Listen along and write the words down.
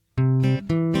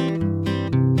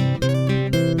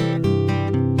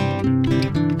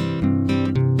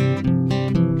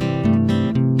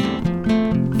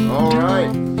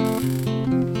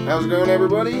doing,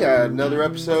 everybody? Another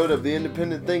episode of the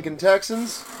Independent Thinking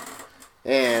Texans,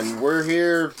 and we're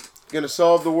here going to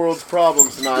solve the world's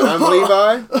problems tonight. I'm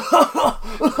Levi.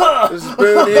 This is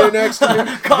Boone here next to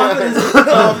me.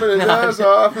 Coughing his ass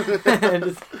off.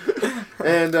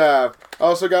 And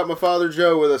also got my father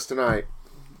Joe with us tonight.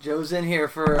 Joe's in here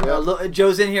for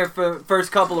Joe's in here for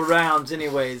first couple of rounds,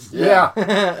 anyways.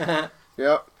 Yeah.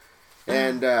 Yep.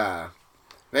 And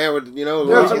man, you know,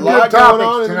 there's a some lot good going on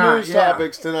topics in the tonight, news yeah.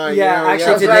 topics tonight. Yeah, you know,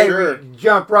 actually today sure. we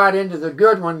jump right into the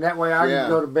good one. That way I can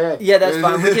go to bed. Yeah, that's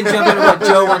fine. We can jump into what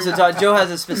Joe wants to talk. Joe has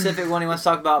a specific one he wants to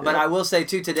talk about, but I will say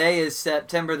too, today is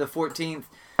September the 14th,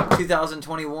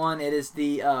 2021. It is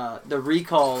the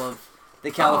recall of the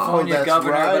California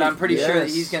governor, right. but I'm pretty sure that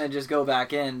he's going to just go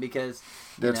back in because.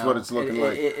 That's what it's looking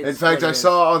like. In fact, I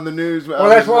saw on the news. Well,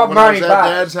 that's what when money I was at buys.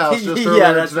 Dad's house just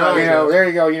Yeah, that's right. You know, there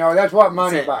you go. You know, that's what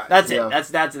money buys. That's it.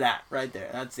 That's that right there.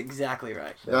 That's exactly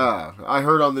right. I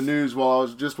heard on the news while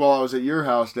I was at your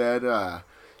house, Dad.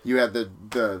 You had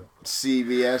the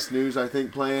CBS News, I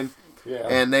think, playing,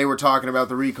 and they were talking about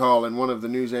the recall, and one of the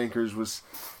news anchors was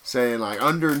saying like,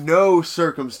 under no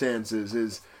circumstances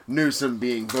is Newsom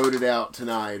being voted out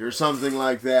tonight, or something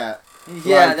like that.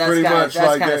 Yeah, like, that's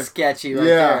kind of sketchy right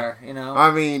there, you know. I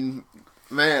mean,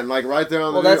 man, like right there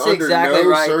on the that's news, exactly under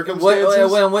no right.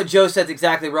 circumstances. What Joe said's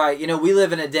exactly right. You know, we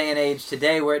live in a day and age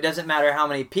today where it doesn't matter how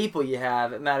many people you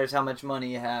have; it matters how much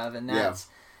money you have, and that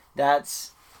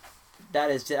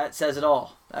says it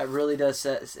all. That really does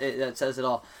that says it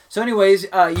all. So, anyways,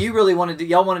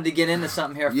 y'all wanted to get into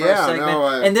something here for a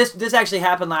segment, and this actually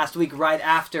happened last week, right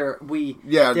after we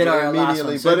did our last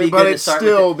one. So but it's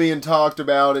still being talked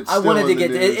about. It's still wanted to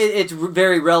get it's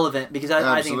very relevant because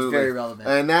I think it's very relevant.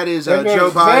 And that is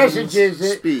Joe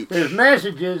Biden's speech. There's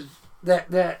messages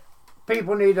that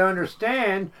people need to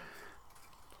understand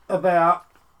about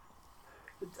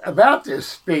this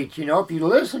speech. You know, if you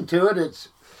listen to it, it's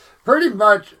pretty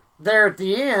much there at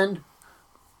the end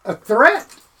a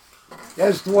threat.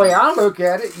 That's the way I look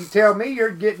at it. You tell me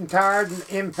you're getting tired and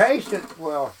impatient.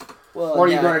 Well, what are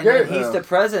you going to do? He's the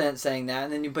president saying that,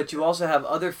 and then but you also have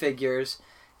other figures.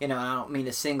 You know, I don't mean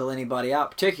to single anybody out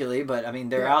particularly, but I mean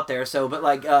they're out there. So, but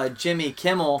like Jimmy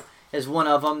Kimmel is one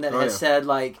of them that has said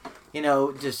like, you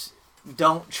know, just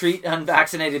don't treat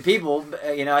unvaccinated people.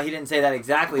 You know, he didn't say that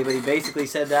exactly, but he basically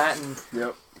said that. And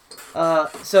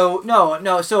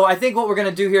So I think what we're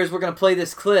gonna do here is we're gonna play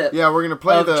this clip. Yeah, we're gonna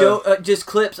play just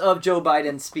clips of Joe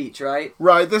Biden's speech, right?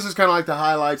 Right. This is kind of like the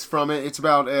highlights from it. It's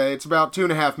about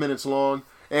 2.5 minutes long,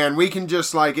 and we can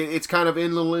just like it's kind of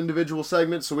in little individual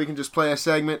segments, so we can just play a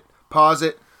segment, pause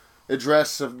it,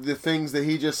 address the things that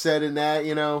he just said in that,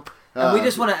 you know. And we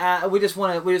just want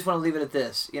to leave it at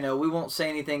this. You know, we won't say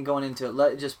anything going into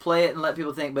it. Just play it and let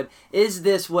people think. But is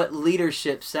this what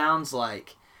leadership sounds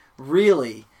like?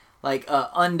 Really? Like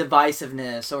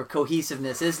undivisiveness or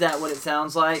cohesiveness? Is that what it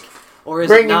sounds like, or is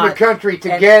bringing it not? The country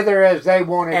together as they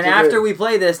want it to do? And after we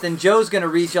play this, then Joe's going to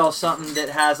read y'all something that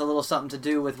has a little something to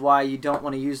do with why you don't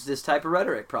want to use this type of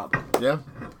rhetoric, probably. Yeah,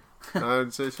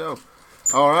 I'd say so.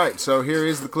 All right, so here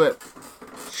is the clip.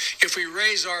 If we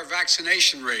raise our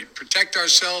vaccination rate, protect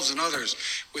ourselves and others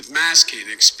with masking,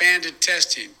 expanded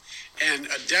testing, and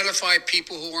identify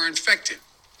people who are infected,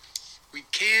 we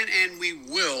can and we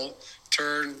will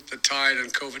turn the tide on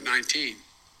COVID-19.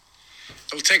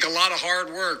 It'll take a lot of hard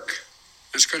work.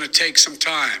 It's going to take some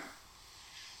time.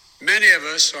 Many of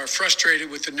us are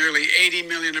frustrated with the nearly 80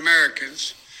 million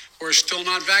Americans who are still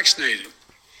not vaccinated,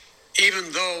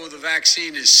 even though the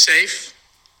vaccine is safe,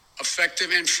 effective,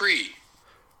 and free.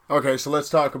 Okay, so let's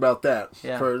talk about that.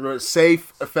 Yeah. For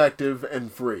safe, effective, and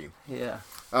free. Yeah.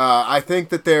 I think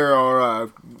that there are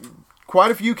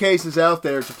quite a few cases out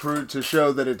there to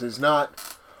show that it is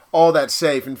not all that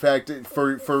safe. In fact,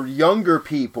 for younger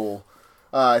people,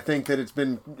 I think that it's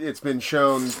been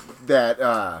shown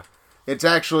that it's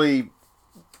actually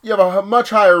you have a much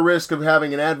higher risk of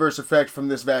having an adverse effect from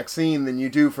this vaccine than you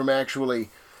do from actually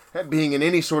being in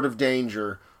any sort of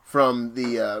danger from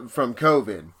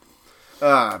COVID.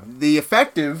 The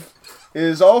effective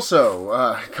is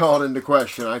also called into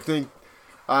question. I think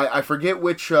I forget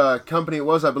which company it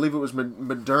was. I believe it was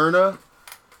Moderna.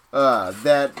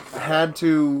 That had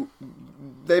to.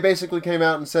 They basically came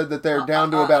out and said that they're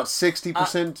down to about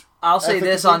 60%. I'll say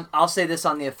this on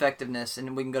the effectiveness,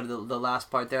 and we can go to the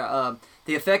last part there.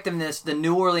 The effectiveness. The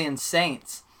New Orleans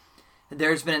Saints.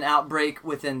 There's been an outbreak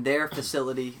within their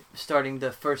facility starting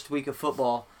the first week of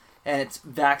football, and it's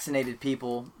vaccinated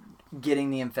people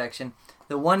getting the infection.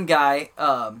 The one guy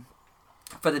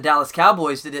for the Dallas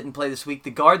Cowboys that didn't play this week, the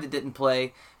guard that didn't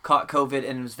play, caught COVID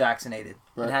and was vaccinated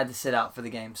and had to sit out for the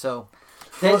game. So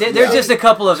There's just a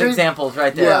couple of examples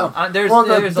right there. Yeah. There's a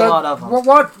lot of them.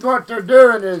 What they're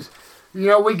doing is,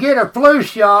 we get a flu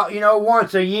shot,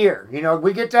 once a year.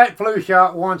 We get that flu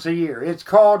shot once a year. It's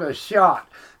called a shot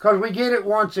because we get it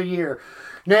once a year.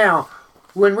 Now,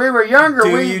 when we were younger,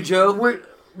 Do you, Joe?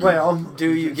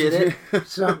 Do you get it?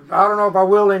 I don't know if I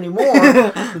will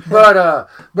anymore.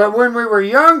 but when we were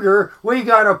younger, we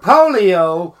got a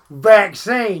polio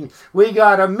vaccine. We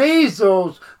got a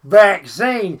measles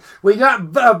vaccine. We got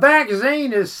a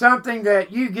vaccine is something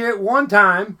that you get one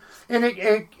time, and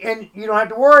you don't have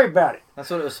to worry about it. That's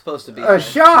what it was supposed to be. A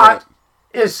shot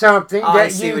is something that I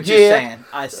see you what get. you're saying.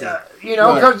 I see.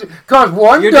 Because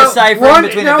You're deciphering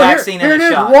between a vaccine and a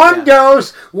shot.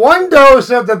 One dose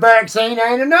of the vaccine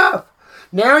ain't enough.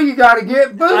 Now you got to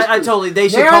get boosters. They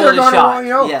should call it a shot.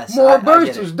 Yes, more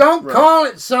boosters. Don't call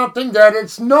it something that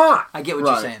it's not. I get what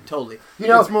you're saying. Totally.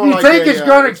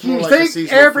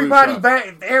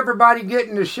 Everybody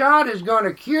getting the shot is going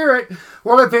to cure it.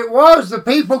 Well, if it was, the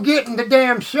people getting the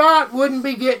damn shot wouldn't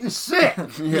be getting sick.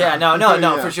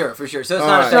 No, for sure. So it's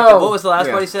not effective. What was the last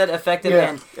part he said? Effective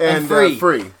and free.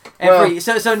 Free.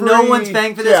 So no one's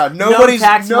paying for this. Yeah, nobody's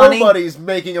money.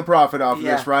 making a profit off of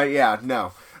this, right? Yeah,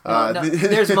 no.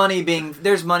 There's money being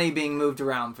moved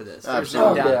around for this. There's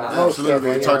no doubt about it.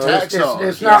 Absolutely, it's our tax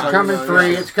dollars. It's not coming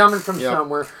free. It's coming from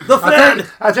somewhere. The Fed.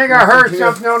 I think I heard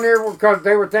something on there because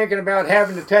they were thinking about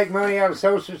having to take money out of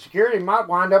Social Security. Might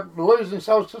wind up losing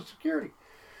Social Security.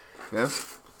 Yeah.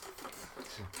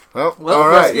 Well, all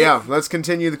right. Let's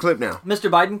continue the clip now. Mr.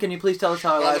 Biden, can you please tell us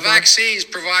how our While lives the vaccines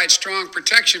provide strong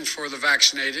protection for the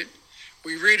vaccinated,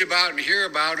 we read about and hear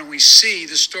about and we see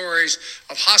the stories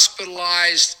of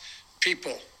hospitalized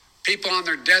people on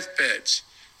their deathbeds,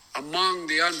 among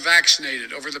the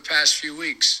unvaccinated over the past few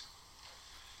weeks.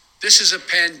 This is a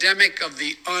pandemic of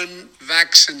the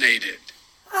unvaccinated.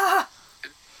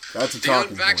 That's a the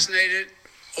talking unvaccinated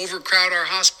overcrowd our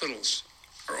hospitals,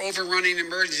 are overrunning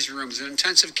emergency rooms and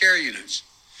intensive care units,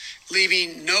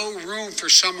 leaving no room for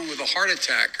someone with a heart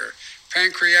attack or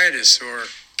pancreatitis or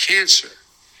cancer.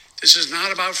 This is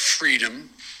not about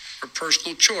freedom or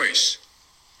personal choice.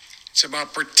 It's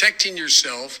about protecting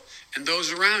yourself and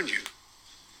those around you.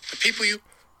 The people you...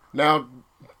 Now,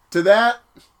 to that,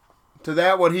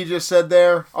 what he just said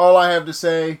there, all I have to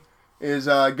say is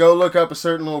go look up a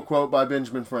certain little quote by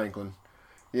Benjamin Franklin.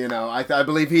 I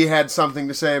believe he had something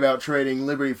to say about trading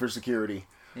liberty for security.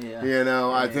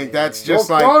 Yeah. I think that's just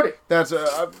that's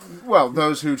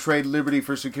those who trade liberty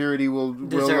for security will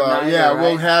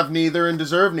have neither and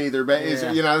deserve neither. But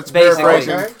that's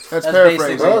paraphrasing. Okay. That's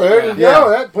paraphrasing. Well, there you go.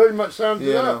 That pretty much sums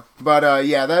it up. But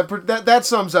that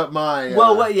sums up my. And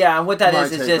what that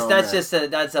is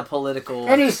that's a political.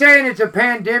 And he's saying it's a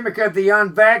pandemic of the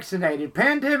unvaccinated.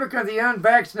 Pandemic of the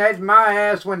unvaccinated. My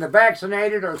ass, when the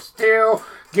vaccinated are still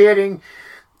getting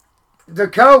the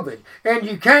COVID. And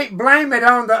you can't blame it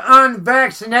on the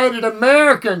unvaccinated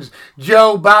Americans,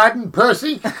 Joe Biden,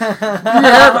 pussy. You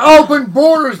have open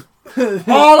borders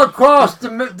all across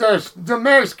the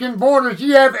Mexican borders.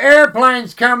 You have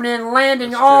airplanes coming in,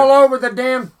 landing all over the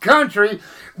damn country,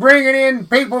 bringing in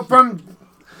people from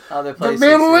other places, the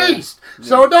Middle East.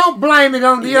 So don't blame it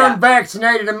on the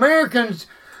unvaccinated Americans.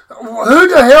 Who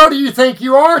the hell do you think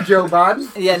you are, Joe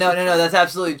Biden? No, that's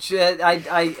absolutely true.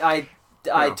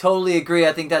 I totally agree.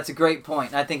 I think that's a great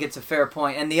point. I think it's a fair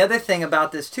point. And the other thing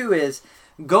about this, too, is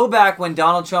go back when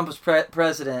Donald Trump was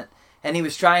president and he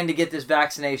was trying to get this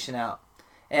vaccination out.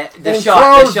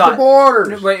 The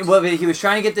borders. Right, he was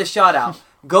trying to get this shot out.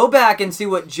 Go back and see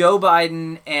what Joe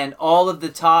Biden and all of the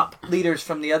top leaders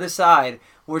from the other side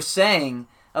were saying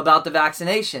about the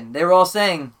vaccination. They were all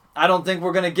saying, I don't think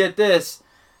we're going to get this.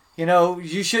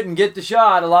 You shouldn't get the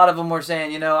shot. A lot of them were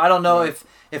saying, I don't know if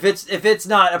it's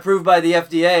not approved by the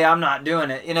FDA, I'm not doing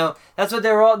it. That's what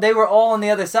they were all on the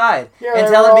other side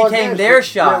until it became their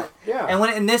shot. Yeah.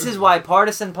 And this is why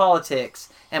partisan politics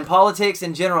and politics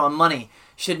in general and money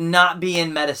should not be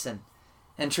in medicine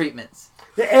and treatments.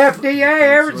 The FDA,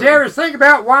 ever think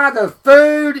about why the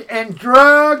Food and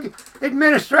Drug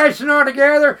Administration are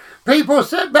together? People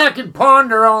sit back and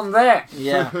ponder on that.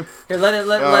 Yeah. Here, let's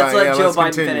let Joe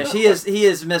Biden finish. He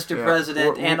is Mr.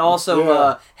 President and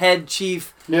also head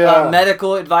chief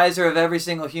medical advisor of every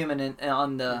single human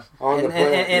in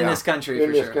this country.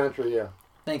 In this country, yeah.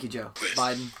 Thank you, Joe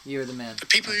Biden. You're the man. The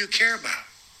people you care about,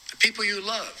 the people you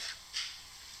love.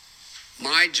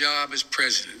 My job as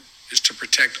president is to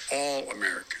protect all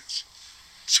Americans.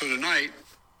 So tonight,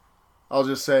 I'll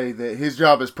just say that his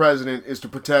job as president is to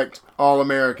protect all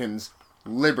Americans'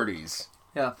 liberties.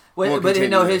 Yeah, but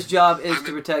his job is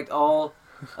to protect all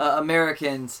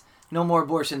Americans. No more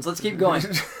abortions. Let's keep going.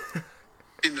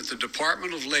 that the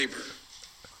Department of Labor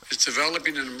is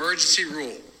developing an emergency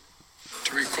rule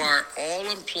to require all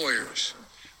employers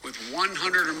with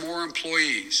 100 or more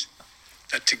employees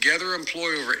that together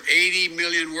employ over 80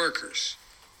 million workers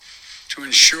to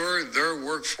ensure their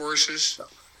workforces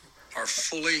are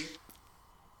fully.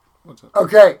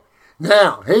 Okay,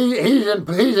 now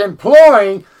he's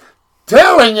employing,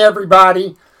 telling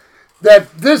everybody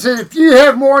that this is, if you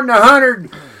have more than 100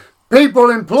 people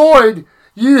employed,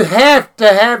 you have to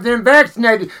have them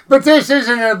vaccinated. But this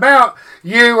isn't about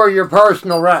you or your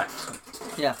personal rights.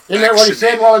 Yeah. Isn't that what he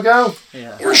said a while ago?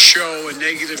 Yeah. Or show a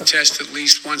negative test at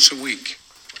least once a week.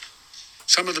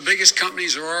 Some of the biggest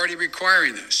companies are already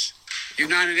requiring this.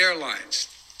 United Airlines,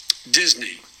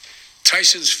 Disney,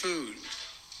 Tyson's Food,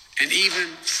 and even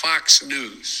Fox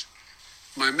News.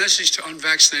 My message to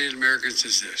unvaccinated Americans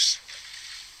is this.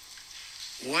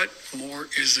 What more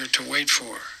is there to wait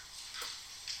for?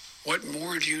 What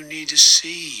more do you need to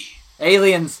see?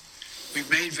 Aliens. We've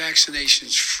made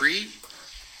vaccinations free,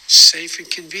 safe, and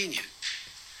convenient.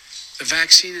 The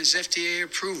vaccine is FDA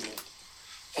approval.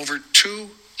 Over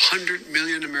 200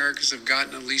 million Americans have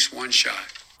gotten at least one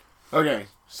shot. Okay,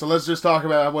 so let's just talk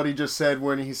about what he just said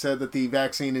when he said that the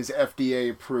vaccine is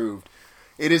FDA approved.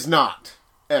 It is not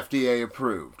FDA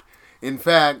approved. In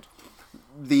fact,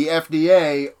 the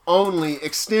FDA only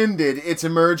extended its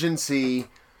emergency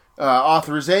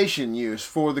authorization use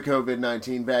for the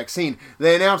COVID-19 vaccine.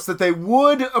 They announced that they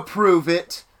would approve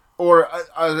it, or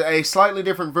a slightly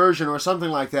different version or something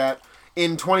like that,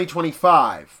 in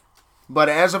 2025. But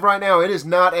as of right now, it is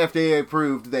not FDA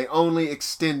approved. They only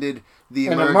extended the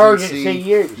emergency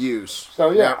use.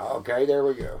 So, yeah, Yep. okay, there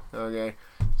we go. Okay,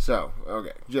 so,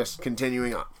 okay, just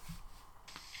continuing on.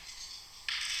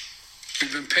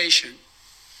 We've been patient,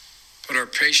 but our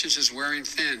patience is wearing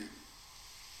thin.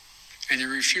 And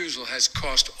your refusal has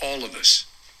cost all of us.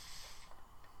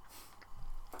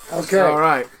 Okay. All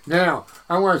right. Now,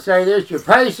 I'm going to say this. Your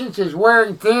patience is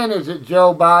wearing thin, is it,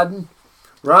 Joe Biden?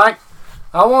 Right?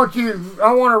 I want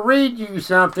to read you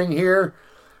something here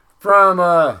from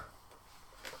an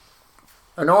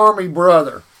Army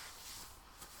brother.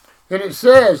 And it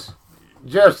says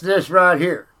just this right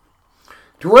here.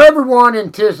 To everyone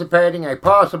anticipating a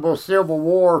possible civil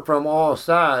war from all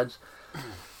sides,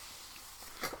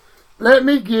 let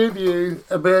me give you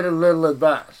a bit of little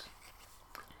advice.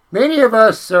 Many of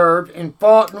us served and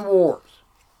fought in wars.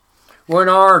 When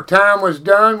our time was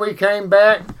done, we came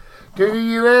back to the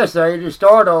USA to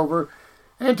start over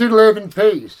and to live in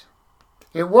peace.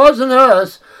 It wasn't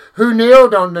us who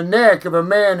kneeled on the neck of a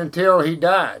man until he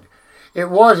died. It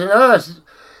wasn't us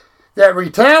that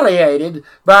retaliated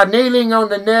by kneeling on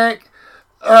the neck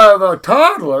of a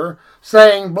toddler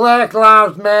saying, "Black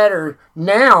Lives Matter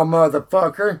now,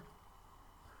 motherfucker."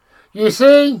 You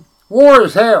see, war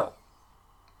is hell.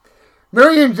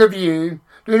 Millions of you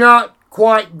do not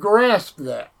quite grasp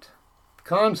that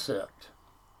concept.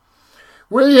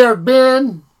 We have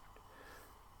been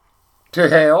to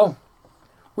hell.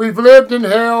 We've lived in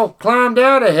hell, climbed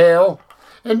out of hell,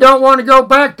 and don't want to go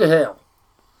back to hell.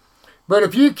 But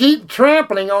if you keep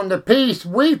trampling on the peace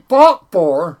we fought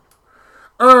for,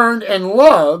 earned, and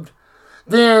loved,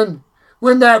 then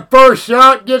when that first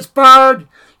shot gets fired,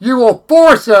 you will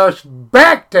force us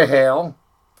back to hell,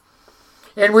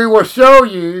 and we will show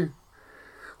you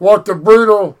what the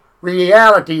brutal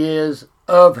reality is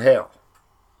of hell.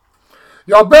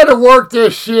 Y'all better work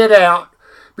this shit out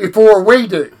before we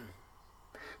do,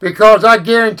 because I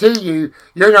guarantee you,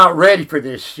 you're not ready for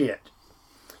this shit.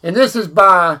 And this is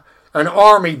by an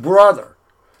Army brother.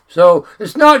 So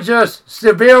it's not just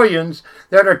civilians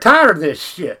that are tired of this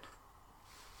shit.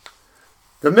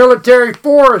 The military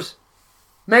force,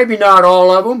 maybe not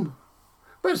all of them,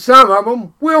 but some of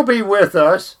them will be with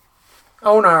us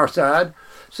on our side.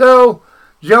 So,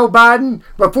 Joe Biden,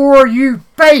 before you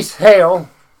face hell,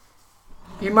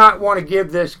 you might want to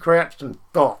give this crap some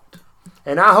thought.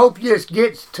 And I hope this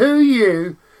gets to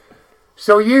you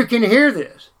so you can hear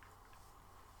this.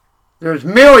 There's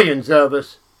millions of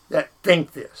us that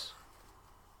think this.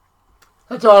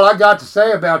 That's all I got to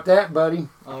say about that, buddy.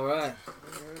 All right.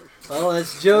 Well,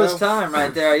 it's Joe's time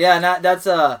right there. Yeah, that's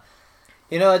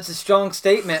it's a strong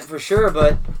statement for sure.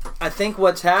 But I think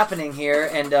what's happening here,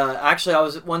 and actually,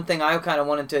 one thing I kind of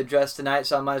wanted to address tonight,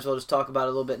 so I might as well just talk about it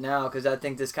a little bit now, because I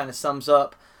think this kind of sums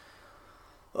up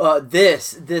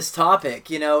this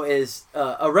topic. Is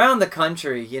around the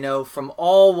country, from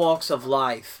all walks of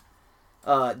life.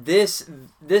 This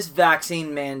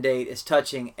vaccine mandate is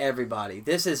touching everybody.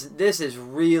 This is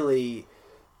really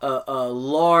a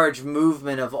large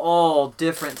movement of all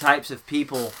different types of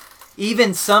people.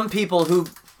 Even some people who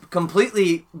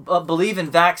completely believe in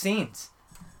vaccines.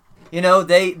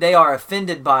 they are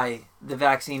offended by the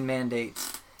vaccine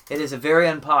mandates. It is a very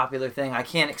unpopular thing. I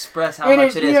can't express how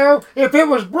much it is. If it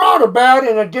was brought about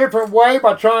in a different way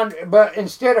but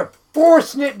instead of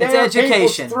forcing it down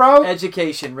people's throat,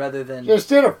 education rather than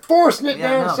instead of forcing it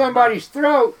down somebody's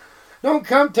throat, don't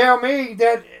come tell me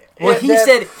that. Well, he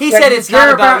said it's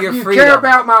not about your freedom. You care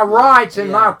about my rights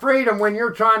and my freedom when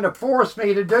you're trying to force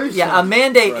me to do something. Yeah, a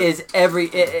mandate is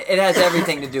it has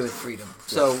everything to do with freedom.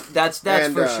 So that's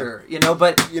for sure.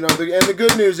 But and the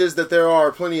good news is that there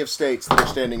are plenty of states that are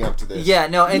standing up to this. Yeah,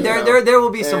 no, and there will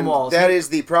be some walls. That is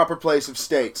the proper place of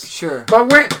states. Sure.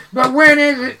 But when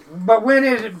is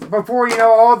it before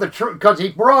all the troops? Because he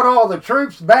brought all the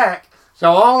troops back,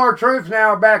 so all our troops now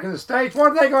are back in the states.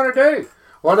 What are they going to do?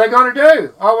 What are they going to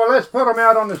do? Oh, well, let's put them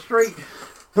out on the street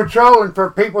patrolling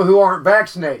for people who aren't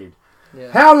vaccinated.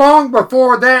 Yeah. How long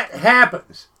before that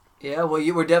happens? Yeah, well,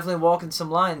 you were definitely walking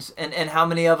some lines. And how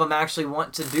many of them actually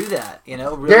want to do that?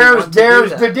 Really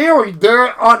there's the deal.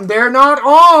 They're not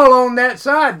all on that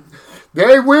side.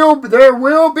 There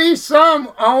will be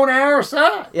some on our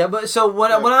side. Yeah, but so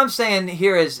what I'm saying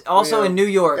here is also in New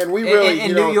York. And we really,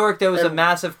 in New York, there was a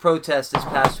massive protest this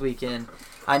past weekend.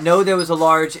 I know there was a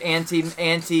large against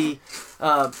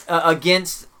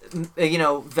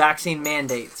vaccine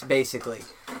mandates basically,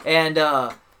 and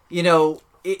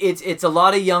it's a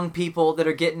lot of young people that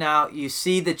are getting out. You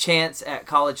see the chants at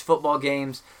college football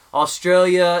games.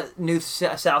 Australia, New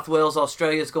South Wales,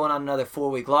 Australia is going on another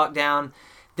 4-week lockdown.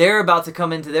 They're about to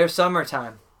come into their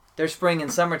summertime, their spring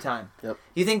and summertime. Yep.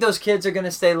 You think those kids are going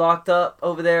to stay locked up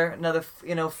over there another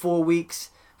 4 weeks?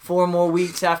 4 more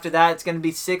weeks after that. It's going to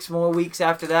be 6 more weeks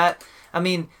after that. I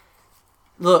mean,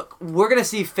 look, we're going to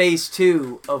see phase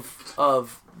 2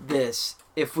 of this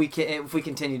if we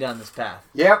continue down this path.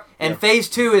 Yep. And phase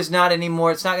 2 is not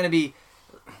anymore. It's not going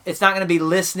to be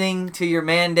listening to your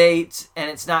mandates, and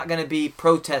it's not going to be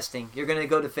protesting. You're going to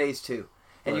go to phase 2,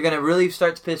 and you're going to really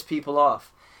start to piss people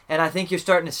off. And I think you're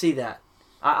starting to see that.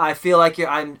 I feel like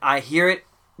I hear it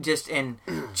just in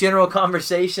general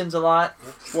conversations a lot.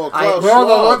 Well,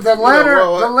 the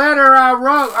letter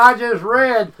I just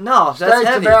read. No, that's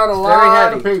heavy. About a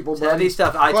lot of people. It's heavy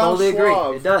stuff. I totally agree.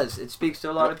 It does. It speaks to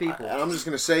a lot of people. I'm just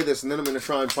going to say this, and then I'm going to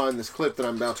try and find this clip that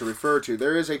I'm about to refer to.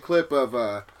 There is a clip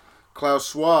of Klaus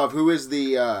Schwab, who is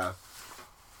the I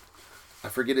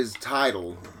forget his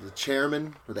title, the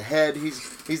chairman or the head.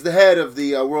 He's the head of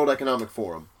the World Economic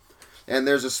Forum, and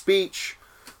there's a speech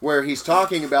where he's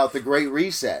talking about the Great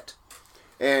Reset,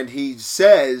 and he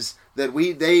says that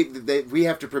we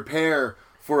have to prepare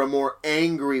for a more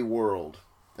angry world.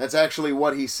 That's actually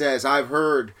what he says. I've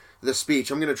heard the speech.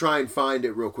 I'm going to try and find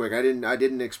it real quick. I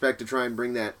didn't expect to try and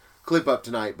bring that clip up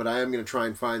tonight, but I am going to try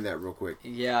and find that real quick.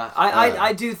 Yeah,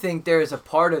 I do think there is a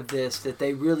part of this that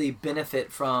they really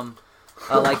benefit from.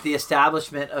 Like the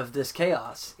establishment of this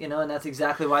chaos, and that's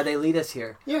exactly why they lead us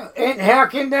here. Yeah, and how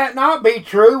can that not be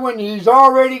true when he's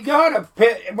already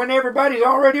when everybody's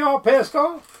already all pissed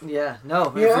off? Yeah,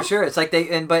 no, for sure. It's like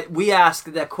but we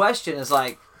ask that question is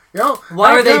like,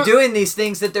 why are they doing these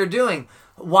things that they're doing?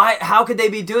 Why? How could they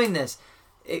be doing this?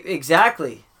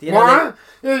 Exactly. Why?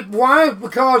 Why?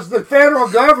 Because the federal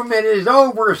government is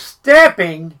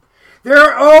overstepping.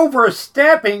 They're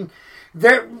overstepping.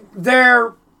 They're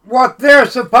what they're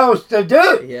supposed to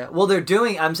do. Yeah. Well, they're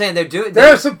doing.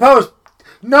 They're supposed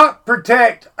not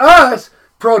protect us,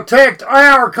 protect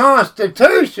our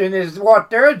Constitution is what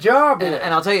their job is.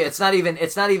 And I'll tell you, it's not even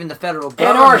the federal government.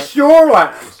 And our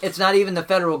shorelines. It's not even the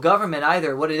federal government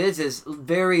either. What it is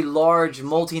very large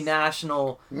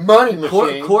multinational money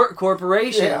machine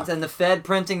corporations and the Fed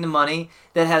printing the money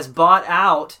that has bought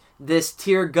out this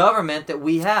tier government that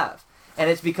we have. And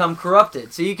it's become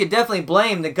corrupted. So you could definitely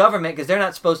blame the government because they're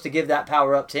not supposed to give that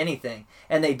power up to anything.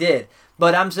 And they did.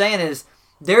 But I'm saying is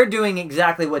they're doing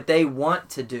exactly what they want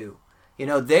to do.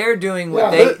 They're doing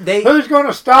what they... Who's going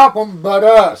to stop them but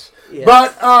us? Yes.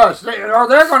 But us. They're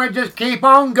going to just keep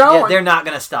on going. Yeah, they're not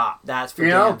going to stop. That's for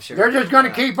damn sure. They're just going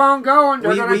to keep on going.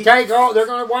 They're going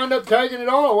to wind up taking it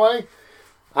all away.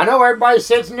 I know everybody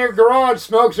sits in their garage,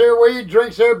 smokes their weed,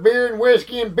 drinks their beer and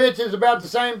whiskey and bitches about the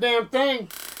same damn thing.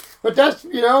 But that's,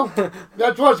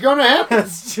 that's what's going to happen.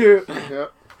 That's true.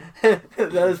 Yep.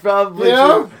 That is probably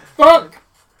true. Fuck.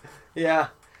 Yeah.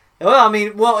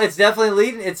 Well, it's definitely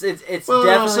leading. It's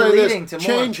definitely leading to more.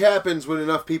 Change happens when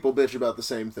enough people bitch about the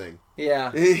same thing.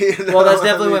 Yeah. Well, that's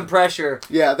definitely when pressure.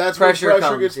 Yeah, that's when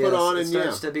pressure gets put on, and it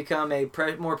starts to become a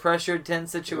more pressured,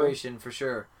 tense situation for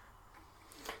sure.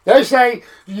 They say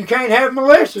you can't have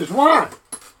militias. Why?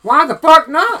 Why the fuck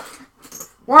not?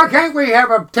 Why can't we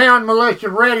have a town militia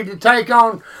ready to take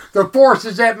on the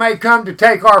forces that may come to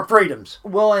take our freedoms?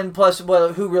 Well, and plus,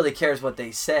 who really cares what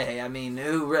they say? I mean,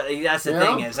 who really? That's the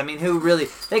thing is, I mean, who really?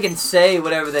 They can say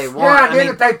whatever they want. Yeah, then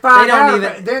if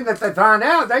they find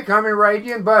out, they come and raid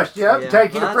you and bust you up and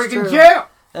take you to freaking jail.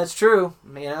 That's true.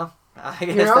 You know, I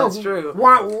guess that's true.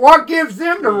 What gives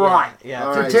them the right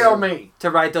to tell me? To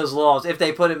write those laws, if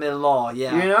they put them in law, You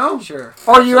know? Sure.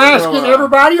 Are you asking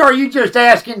everybody, or are you just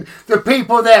asking the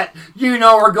people that you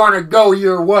know are going to go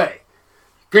your way?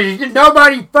 Because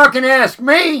nobody fucking asked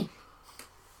me.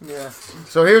 Yeah.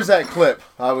 So here's that clip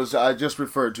I just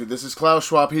referred to. This is Klaus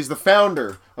Schwab. He's the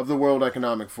founder of the World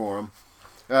Economic Forum.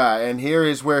 And here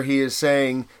is where he is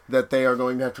saying that they are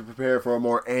going to have to prepare for a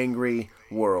more angry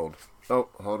world. Oh,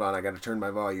 hold on. I got to turn my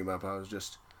volume up. I was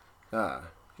just...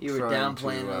 you were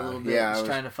downplaying it a little bit. I was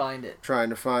trying to find it. Trying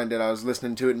to find it. I was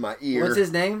listening to it in my ear. What's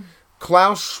his name?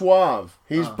 Klaus Schwab.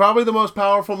 He's probably the most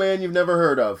powerful man you've never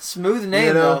heard of. Smooth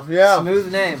name, though. Yeah.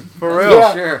 Smooth name. For real.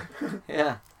 Yeah. Sure.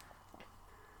 Yeah.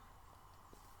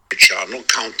 Which are not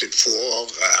counted for,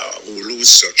 who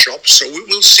lose their jobs. So we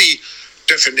will see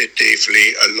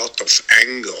definitively a lot of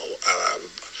anger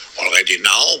already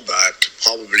now, but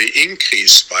probably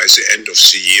increase by the end of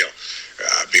the year,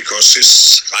 because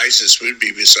this crisis will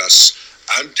be with us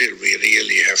until we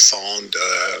really have found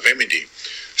a remedy.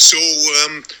 So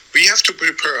we have to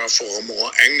prepare for a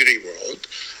more angry world,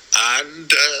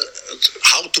 and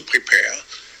how to prepare.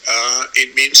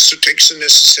 It means to take the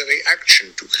necessary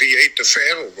action to create a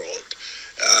fairer world,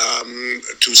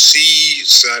 to see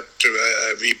that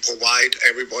we provide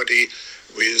everybody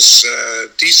with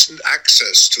decent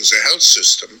access to the health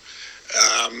system,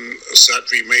 that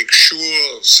we make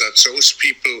sure that those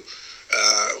people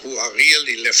who are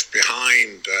really left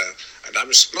behind, and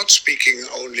I'm not speaking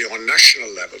only on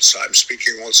national levels, I'm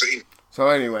speaking also in... So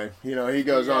anyway, he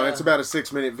goes on. It's about a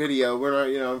 6-minute video.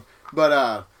 We're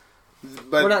not,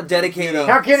 but we're not dedicating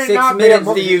how can it 6 not minutes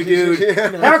be to you, dude.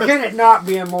 How can it not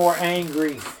be a more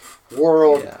angry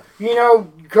world? Yeah.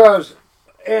 Because,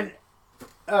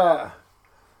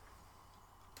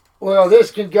 well,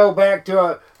 this can go back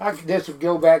to this would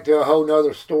go back to a whole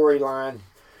nother storyline.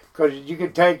 Because you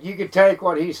could take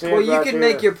what he said. Well, you can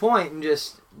make your point and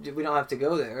just we don't have to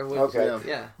go there. Okay.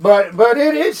 Yeah. But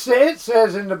it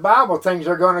says in the Bible things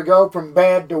are going to go from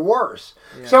bad to worse.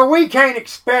 Yeah. So we can't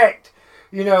expect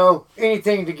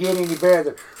anything to get any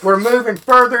better. We're moving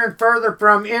further and further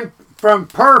from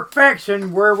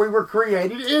perfection where we were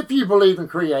created. If you believe in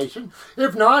creation,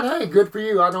 if not, hey, good for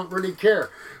you. I don't really care.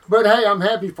 But hey, I'm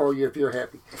happy for you if you're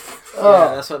happy.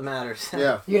 That's what matters.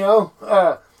 Yeah.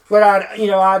 But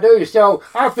I do. So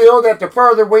I feel that the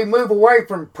further we move away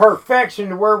from perfection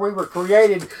to where we were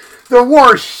created, the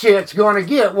worse shit's going to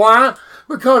get. Why?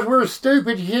 Because we're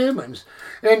stupid humans.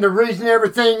 And the reason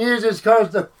everything is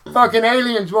because the fucking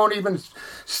aliens won't even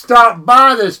stop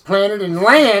by this planet and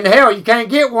land. Hell, you can't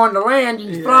get one to land.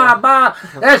 You fly by.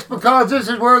 That's because this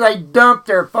is where they dump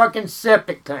their fucking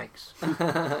septic tanks.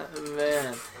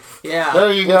 Man. Yeah.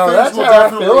 There you go. That's how I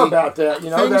feel about that.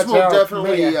 Things that's will how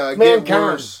definitely get mankind.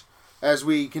 worse as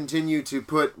we continue to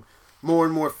put more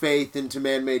and more faith into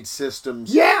man-made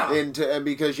systems. Yeah.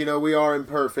 Because we are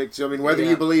imperfect. So, I mean, whether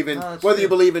you believe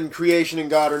in creation and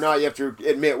God or not, you have to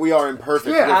admit we are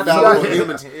imperfect. Yeah, we're fallible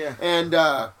humans. Yeah. And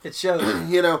it shows.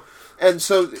 And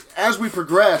so as we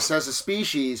progress as a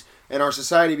species and our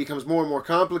society becomes more and more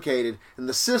complicated and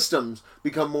the systems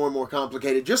become more and more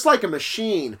complicated, just like a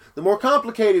machine, the more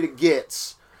complicated it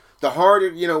gets, the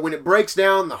harder, when it breaks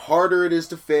down, the harder it is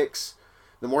to fix.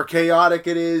 The more chaotic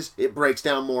it is, it breaks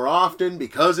down more often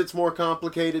because it's more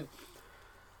complicated.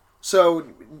 So,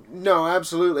 no,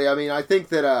 absolutely. I mean, I think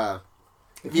that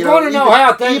if you want to know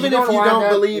how things even if you don't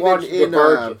believe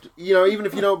even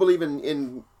if you don't believe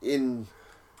in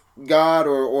God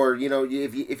or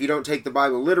if you don't take the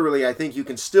Bible literally, I think you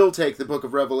can still take the Book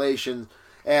of Revelation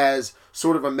as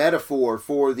sort of a metaphor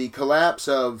for the collapse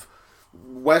of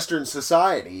Western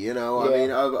society. I mean,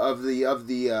 of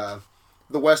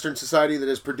the Western society that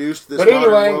has produced this modern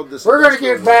world. But anyway, we're going to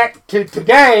get back to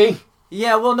today.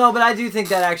 Yeah, well, no, but I do think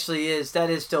that actually is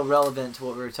still relevant to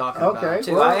what we were talking about,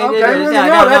 too.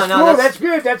 That's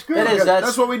good.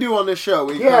 That's what we do on this show.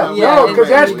 Because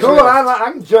that's cool.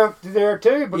 I can jump there,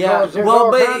 too, because there's all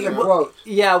kinds of quotes.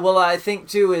 Yeah, well, I think,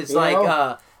 too, is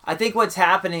I think what's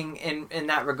happening in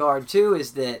that regard, too,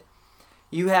 is that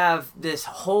you have this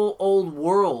whole old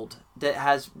world that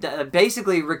has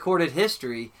basically recorded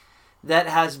history that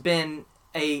has been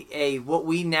a what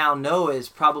we now know is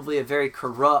probably a very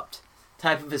corrupt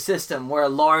type of a system where a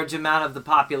large amount of the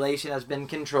population has been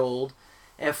controlled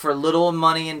and for little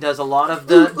money and does a lot of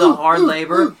the hard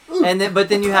labor but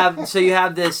then you have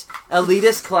this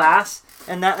elitist class,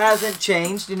 and that hasn't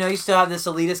changed. You still have this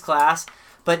elitist class,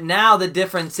 but now the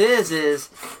difference is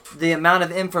the amount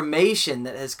of information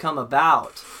that has come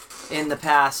about in the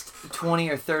past 20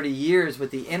 or 30 years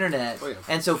with the internet. Oh, yeah.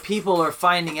 And so people are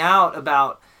finding out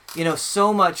about,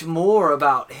 so much more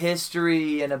about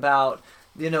history and about,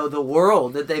 the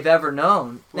world that they've ever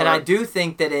known. Right. And I do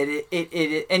think that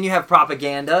it and you have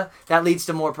propaganda that leads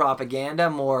to more propaganda,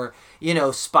 more,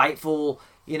 spiteful,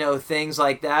 things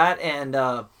like that.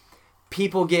 And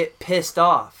people get pissed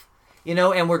off,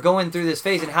 and we're going through this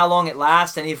phase, and how long it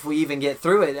lasts and if we even get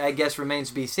through it, I guess remains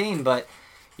to be seen. But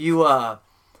like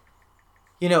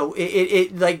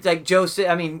Joe said,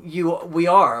 I mean,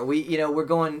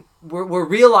 we're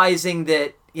realizing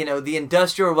that, the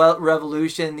Industrial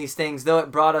Revolution, these things, though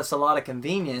it brought us a lot of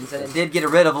convenience and it did get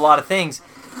rid of a lot of things,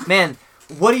 man,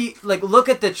 what do you, look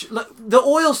at the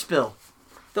oil spill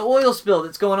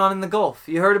that's going on in the Gulf.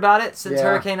 You heard about it since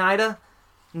Hurricane Ida?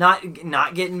 Not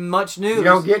getting much news. You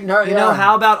don't get no.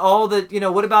 How about all the?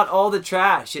 What about all the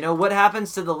trash? What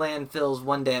happens to the landfills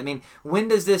one day? I mean, when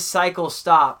does this cycle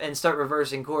stop and start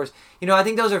reversing course? I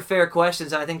think those are fair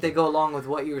questions, and I think they go along with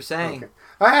what you were saying. Okay.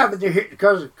 I have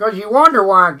because you wonder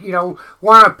why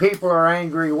people are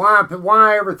angry,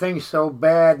 why everything's so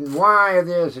bad, and why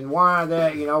this and why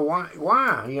that.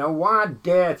 Why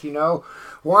death.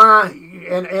 Why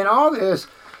and all this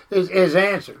is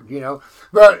answered.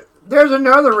 But there's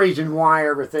another reason why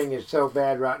everything is so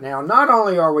bad right now. Not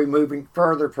only are we moving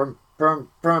further from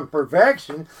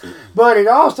perfection, but it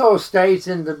also states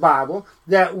in the Bible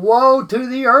that woe to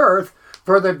the earth,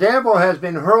 for the devil has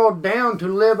been hurled down to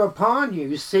live upon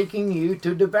you, seeking you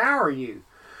to devour you.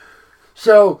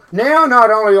 So now not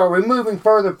only are we moving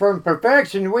further from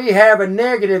perfection, we have a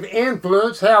negative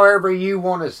influence, however you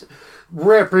want to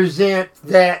represent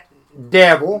that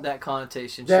devil, that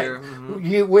connotation, sure.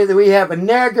 Mm-hmm. We have a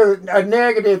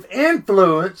negative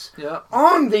influence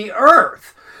on the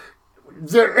earth.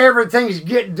 Everything's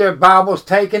the Bible's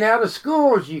taken out of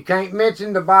schools. You can't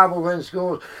mention the Bible in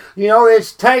schools.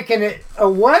 It's taken it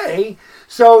away,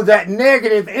 so that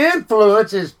negative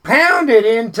influence is pounded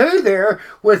into there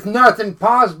with nothing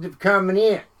positive coming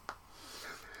in.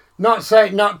 Not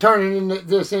turning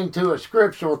this into a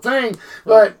scriptural thing,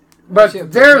 but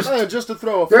there's just to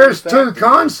throw there's two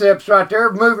concepts right there,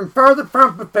 moving further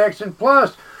from perfection.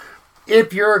 Plus, if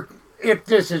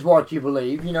this is what you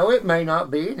believe, it may not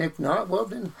be, and if not, well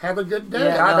then have a good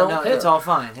day. I don't care. It's all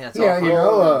fine. Yeah,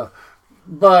 all fine.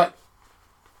 But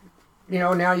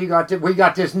now we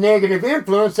got this negative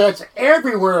influence that's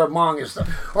everywhere among us.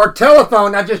 Our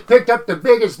telephone, I just picked up the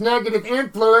biggest negative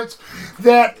influence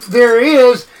that there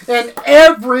is, and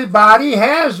everybody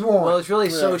has one. Well, it's really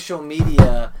social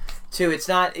media too. It's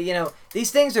not,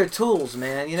 these things are tools,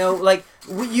 man.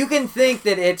 You can think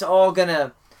that it's all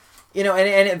gonna, and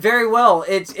it very well,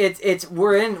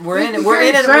 we're in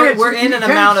an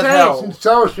amount of hell. In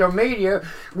social media,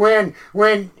 when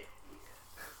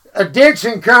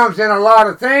addiction comes in a lot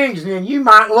of things, and you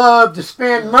might love to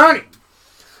spend money.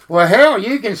 Well, hell,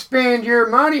 you can spend your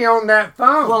money on that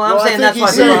phone. Well, I'm saying that's why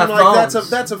people have phones.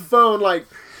 That's a phone, like.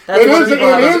 It is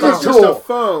a tool,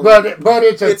 but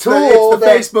it's a tool.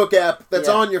 It's the Facebook app that's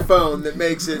on your phone that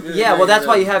makes it. Yeah, well, that's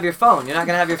why you have your phone. You're not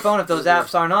going to have your phone if those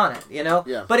apps aren't on it.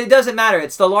 Yeah. But it doesn't matter.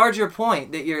 It's the larger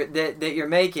point that you're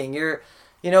making.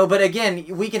 But again,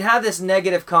 we can have this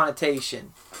negative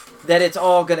connotation that it's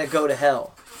all going to go to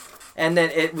hell, and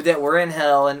that we're in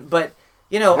hell. But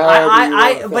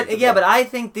I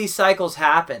think these cycles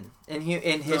happen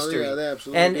in history. Oh, yeah, they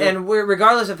absolutely do. And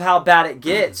regardless of how bad it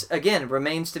gets, again,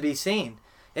 remains to be seen.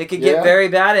 It could get very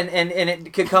bad, and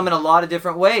it could come in a lot of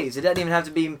different ways. It doesn't even have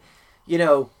to be,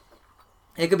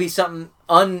 it could be something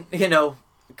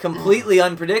completely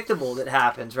unpredictable that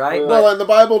happens, right? Well, and the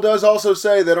Bible does also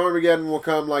say that Armageddon will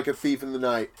come like a thief in the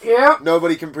night. Yeah.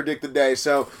 Nobody can predict the day.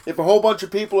 So if a whole bunch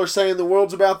of people are saying the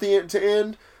world's about to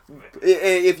end,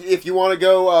 if you want to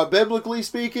go biblically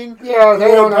speaking, the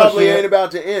world probably ain't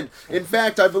about to end. In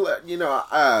fact, I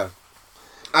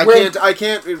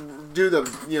can't do the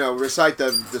recite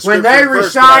the scripture when they verse,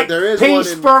 recite there is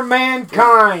peace for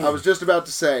mankind. I was just about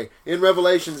to say in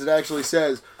Revelations it actually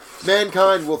says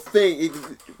mankind will think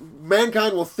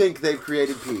they've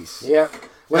created peace. Yeah.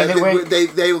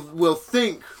 They will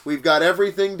think we've got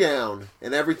everything down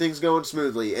and everything's going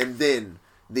smoothly, and then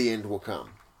the end will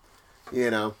come.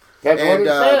 That's what it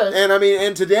says.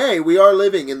 And today we are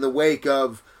living in the wake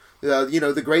of,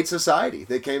 the Great Society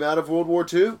that came out of World War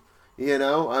II.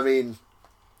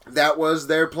 That was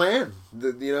their plan.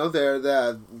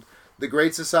 The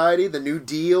Great Society, the New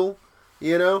Deal.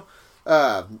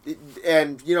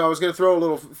 And I was going to throw a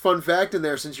little fun fact in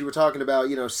there since you were talking about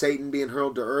Satan being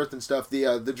hurled to earth and stuff.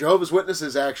 The Jehovah's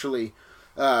Witnesses actually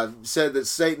said that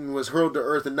Satan was hurled to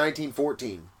earth in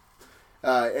 1914,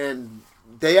 and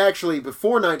they actually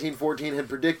before 1914 had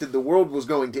predicted the world was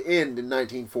going to end in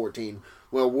 1914.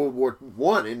 Well, World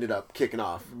War I ended up kicking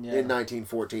off in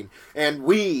 1914, and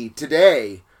we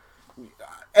today,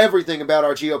 everything about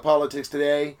our geopolitics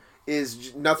today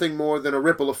is nothing more than a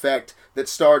ripple effect that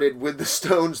started with the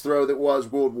stone's throw that was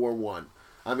World War I.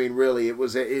 I mean, really, it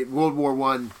was World War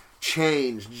I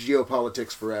changed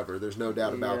geopolitics forever. There's no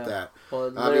doubt about that. Well,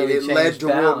 it led to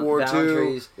World War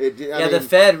II. The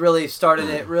Fed really started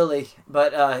it,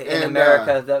 but in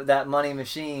America, that money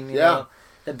machine, you know.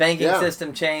 The banking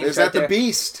system changed. Is that the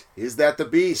beast? Is that the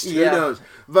beast? Who knows?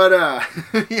 But I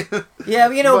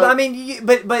mean,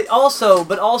 but also,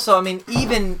 I mean,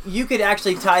 even you could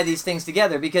actually tie these things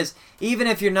together, because even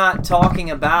if you're not talking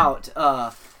about,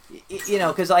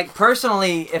 because like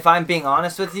personally, if I'm being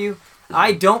honest with you,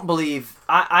 I do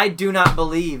not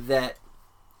believe that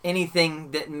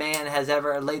anything that man has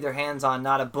ever laid their hands on,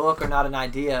 not a book or not an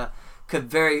idea,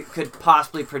 could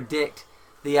possibly predict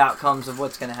the outcomes of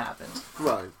what's going to happen.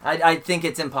 Right. I think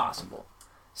it's impossible.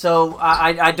 So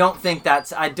I don't think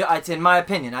it's in my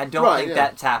opinion, I don't think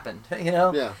that's happened.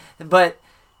 Yeah. But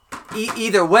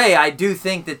either way, I do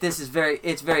think that this is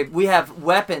we have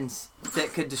weapons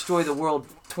that could destroy the world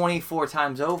 24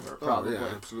 times over, probably. Oh,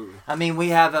 yeah, absolutely. I mean, we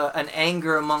have an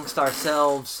anger amongst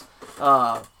ourselves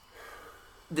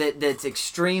that's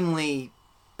extremely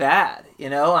bad,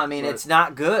 I mean, It's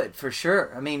not good for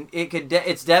sure. I mean,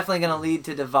 it's definitely going to lead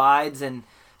to divides and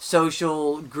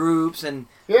social groups and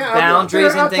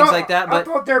boundaries and things like that. But I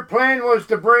thought their plan was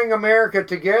to bring America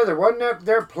together. Wasn't that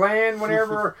their plan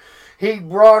whenever he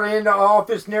brought into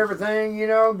office and everything?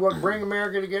 Bring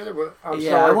America together. But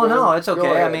no, it's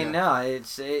okay. I mean, no, it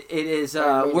is.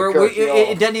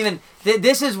 It doesn't even.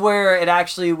 This is where it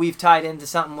actually we've tied into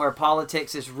something where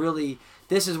politics is really.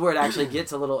 This is where it actually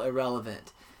gets a little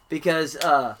irrelevant. Because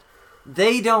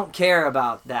they don't care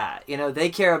about that. They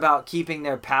care about keeping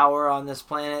their power on this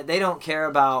planet. They don't care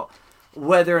about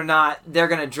whether or not they're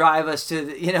going to drive us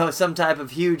to, some type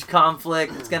of huge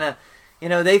conflict. It's going to, I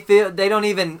don't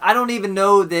even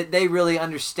know that they really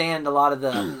understand a lot of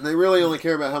the... They really only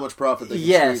care about how much profit they can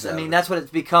squeeze out. I mean, that's what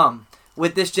it's become.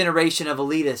 With this generation of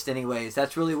elitists, anyways.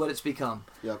 That's really what it's become.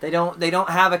 Yep. They don't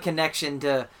have a connection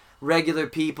to regular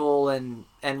people and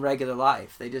regular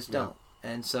life. They just don't.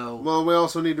 And so, well, we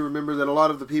also need to remember that a lot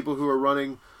of the people who are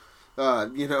running,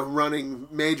 running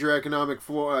major economic,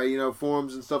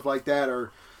 forums and stuff like that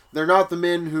they're not the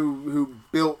men who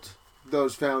built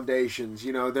those foundations.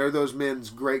 They're those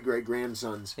men's great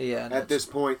grandsons. Yeah. At this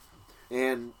point,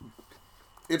 and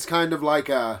it's kind of like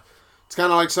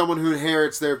someone who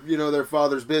inherits their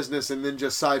father's business and then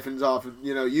just siphons off,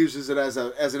 uses it as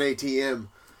an ATM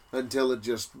until it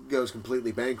just goes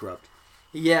completely bankrupt.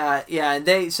 Yeah, and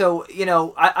I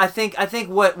think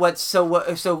what's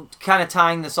so kind of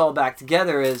tying this all back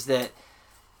together is that,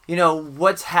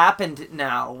 what's happened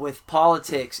now with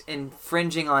politics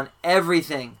infringing on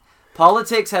everything.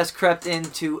 Politics has crept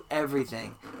into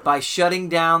everything by shutting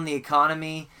down the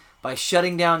economy, by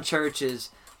shutting down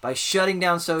churches, by shutting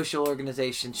down social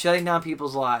organizations, shutting down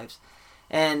people's lives.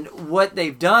 And what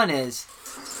they've done is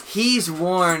he's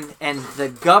worn, and the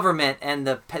government and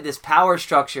this power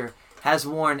structure has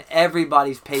worn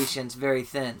everybody's patience very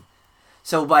thin.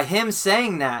 So by him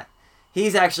saying that,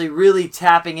 he's actually really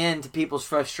tapping into people's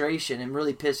frustration and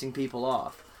really pissing people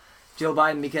off. Joe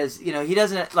Biden, because, he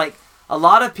doesn't, a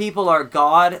lot of people are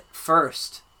God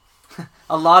first.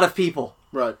 A lot of people.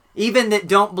 Right. Even that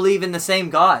don't believe in the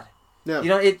same God.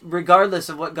 Yeah. Regardless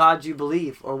of what God you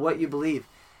believe or what you believe,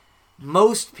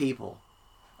 most people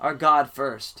are God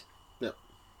first.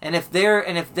 And if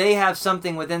they have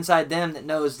something with inside them that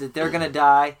knows that they're going to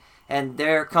die, and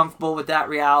they're comfortable with that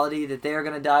reality that they're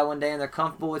going to die one day, and they're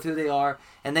comfortable with who they are,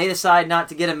 and they decide not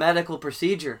to get a medical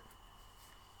procedure,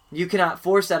 you cannot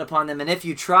force that upon them. And if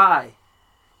you try,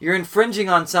 you're infringing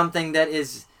on something that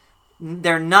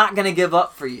they're not going to give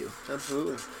up for you.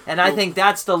 Absolutely. And I think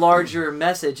that's the larger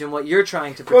message and what you're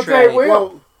trying to portray. They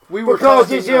will. Because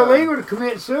it's illegal to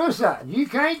commit suicide. You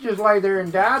can't just lay there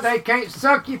and die. They can't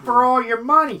suck you for all your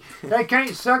money. They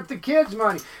can't suck the kids'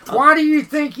 money. Why do you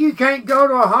think you can't go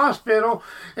to a hospital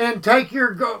and take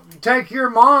your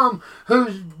mom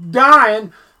who's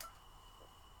dying?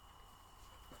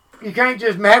 You can't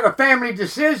just have a family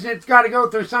decision. It's got to go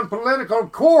through some political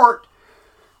court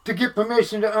to get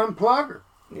permission to unplug her.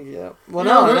 Yeah. Well,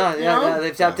 no,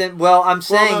 they've tapped in. Well, I'm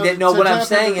saying what I'm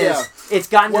saying is it's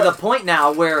gotten to the point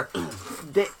now where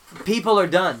people are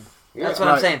done. That's what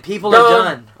Right. I'm saying. People are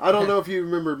done. I don't know if you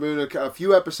remember, Moon, a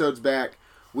few episodes back,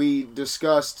 we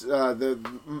discussed the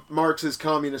Marx's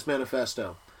Communist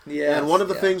Manifesto. Yes, And one of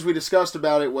the things we discussed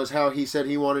about it was how he said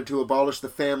he wanted to abolish the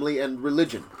family and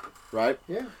religion, right?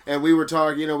 Yeah. And we were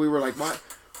talking, we were like,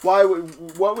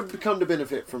 what would come to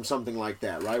benefit from something like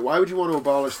that, right? Why would you want to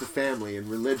abolish the family and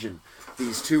religion?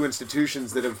 These two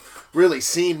institutions that have really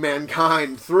seen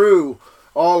mankind through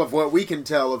all of what we can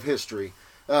tell of history.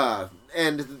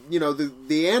 And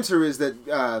the answer is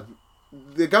that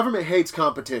the government hates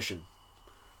competition.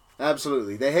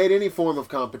 Absolutely. They hate any form of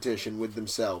competition with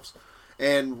themselves.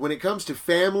 And when it comes to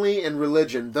family and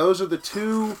religion, those are the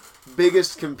two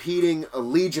biggest competing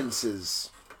allegiances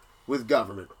with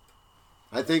government.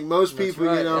 I think most people,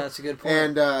 right. That's a good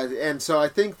point. And so I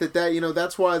think that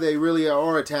that's why they really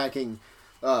are attacking,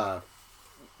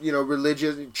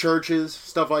 religious churches,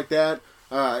 stuff like that.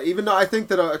 Even though I think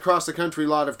that across the country, a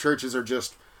lot of churches are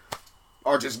just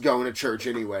going to church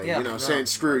anyway. Saying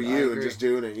screw you and just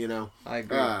doing it. I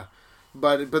agree.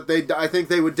 But I think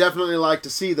they would definitely like to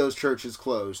see those churches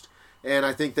closed, and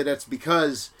I think that that's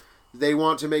because they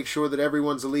want to make sure that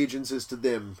everyone's allegiance is to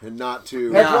them and not to.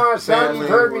 That's why, son, you've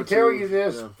heard me or tell to, you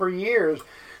this for years,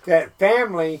 that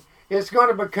family is going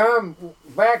to become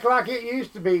back like it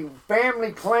used to be.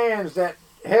 Family clans that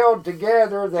held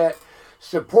together, that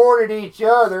supported each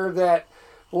other, that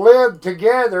lived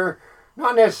together,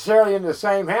 not necessarily in the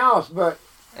same house, but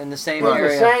in the same in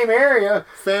area. the same area.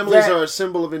 Families are a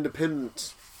symbol of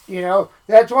independence.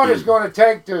 That's what it's going to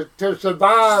take to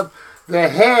survive the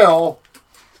hell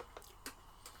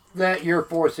that you're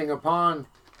forcing upon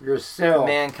yourself.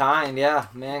 Mankind.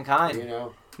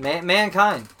 Mankind.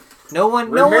 Mankind. No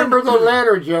one. Remember the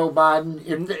letter, Joe Biden.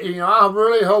 I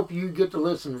really hope you get to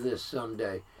listen to this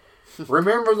someday.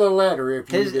 Remember the letter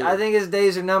if you do. I think his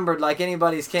days are numbered like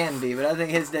anybody's can be, but I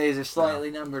think his days are slightly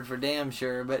numbered for damn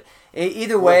sure. But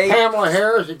either way... Pamela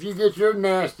Harris, if you get your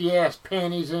nasty ass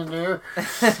panties in there,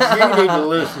 you need to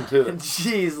listen to it.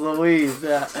 Jeez Louise.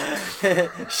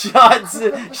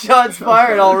 Shots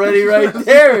fired already right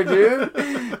there, dude.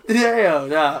 Damn,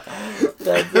 no.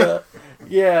 That's...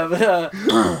 yeah, but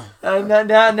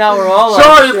now we're all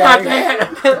sorry about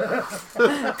that.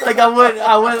 Like I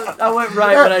went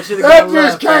right, but I should have that gone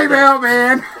just left. came out,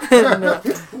 man.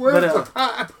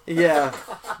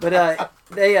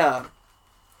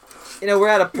 They we're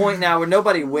at a point now where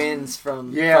nobody wins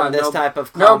from this type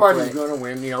of conflict. Nobody's going to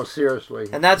win, seriously.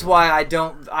 And that's why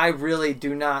I really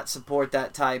do not support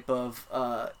that type of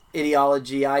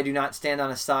ideology. I do not stand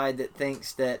on a side that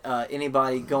thinks that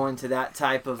anybody going to that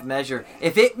type of measure.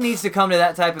 If it needs to come to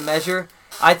that type of measure,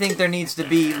 I think there needs to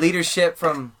be leadership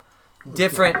from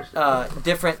different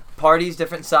parties,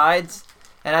 different sides,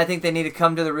 and I think they need to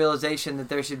come to the realization that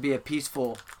there should be a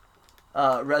peaceful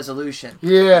resolution,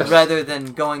 rather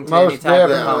than going to any type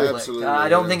of conflict. I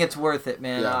don't think it's worth it,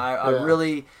 man. I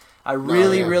really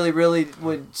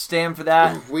would stand for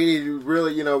that. We need to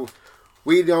really,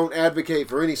 we don't advocate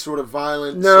for any sort of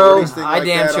violence. No, or anything I like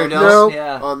damn that sure on don't. This,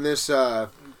 Yeah. On this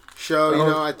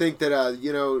show, I think that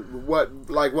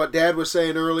what Dad was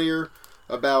saying earlier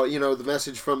about the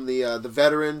message from the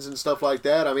veterans and stuff like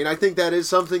that. I mean, I think that is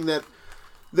something that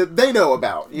they know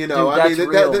about. Dude, I mean,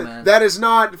 real, that is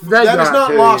not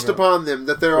lost upon them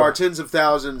that there are tens of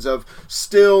thousands of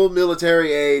still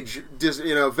military age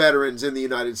veterans in the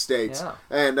United States. Yeah.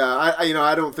 And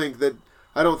I don't think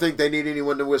they need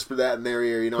anyone to whisper that in their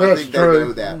ear. I think true. they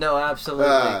know that. No,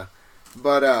 absolutely.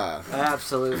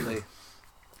 Absolutely.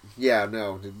 Yeah,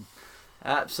 no.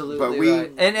 Absolutely but we,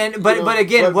 right. But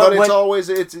again, but it's always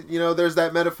there's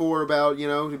that metaphor about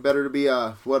better to be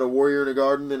a warrior in a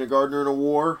garden than a gardener in a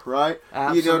war, right?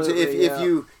 Absolutely.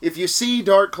 If you see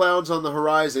dark clouds on the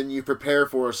horizon, you prepare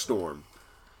for a storm.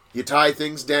 You tie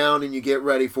things down and you get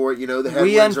ready for it. The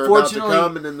headwinds are about to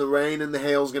come, and then the rain and the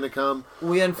hail's going to come.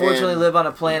 We unfortunately live on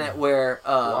a planet where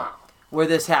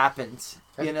this happens.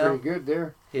 That's pretty good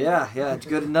there. Yeah, it's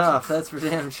good enough. That's for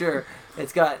damn sure.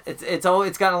 It's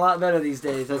gotten a lot better these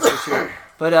days. That's for sure.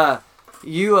 But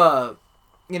we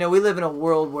live in a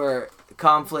world where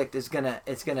conflict is gonna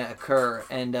occur,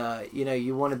 and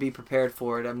you want to be prepared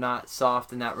for it. I'm not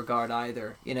soft in that regard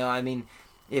either. I mean,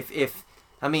 if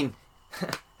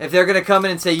they're gonna come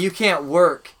in and say you can't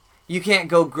work, you can't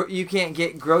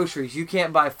get groceries, you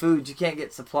can't buy food, you can't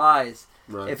get supplies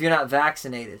if you're not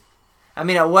vaccinated. I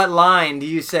mean, at what line do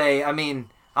you say, I'm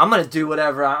going to do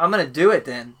whatever. I'm going to do it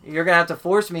then. You're going to have to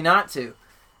force me not to.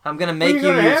 I'm going to make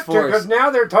you use force. Because now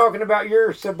they're talking about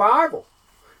your survival.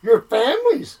 Your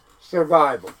family's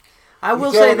survival. I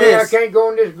will say this. I can't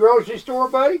go in this grocery store,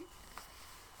 buddy?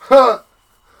 Huh.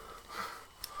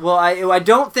 Well, I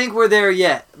don't think we're there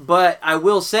yet, but I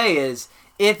will say is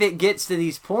if it gets to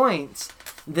these points,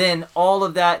 then all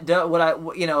of that,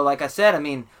 like I said, I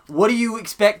mean, what do you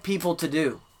expect people to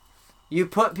do? You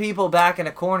put people back in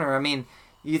a corner. I mean,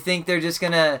 you think they're just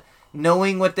gonna,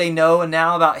 knowing what they know and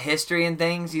now about history and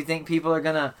things, you think people are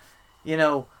gonna,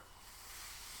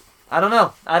 I don't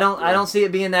know. I don't see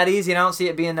it being that easy, and I don't see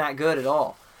it being that good at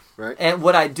all. Right. And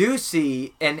what I do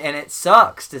see, and it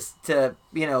sucks to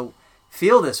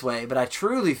feel this way, but I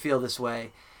truly feel this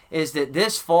way, is that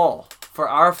this fall, for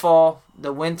our fall,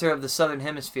 the winter of the Southern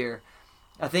Hemisphere,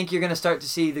 I think you're going to start to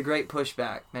see the great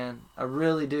pushback, man. I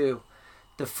really do.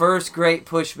 The first great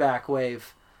pushback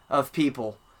wave of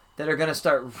people that are going to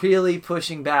start really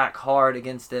pushing back hard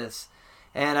against this.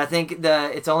 And I think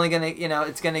it's only going to,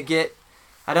 it's going to get,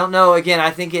 I don't know, again,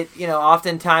 I think it,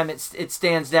 oftentimes it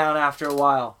stands down after a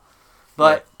while.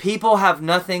 But people have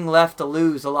nothing left to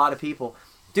lose, a lot of people.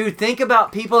 Dude, think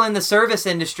about people in the service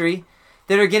industry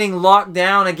that are getting locked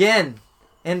down again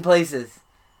in places.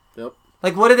 Yep.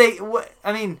 Like, what do they... or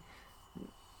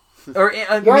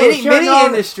many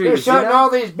industries. They're shutting all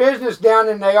these business down,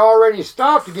 and they already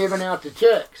stopped giving out the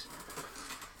checks.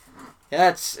 Yeah,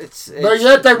 it's but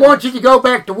yet they want you to go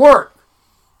back to work.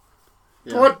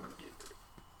 Yeah. What?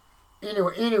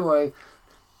 Anyway...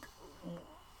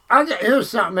 here's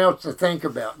something else to think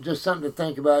about. Just something to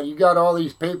think about. You got all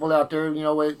these people out there,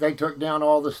 they took down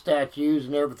all the statues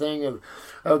and everything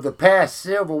of the past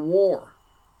Civil War.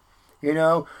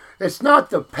 It's not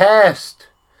the past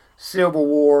Civil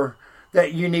War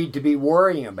that you need to be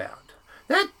worrying about.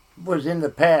 That was in the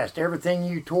past. Everything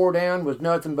you tore down was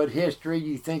nothing but history.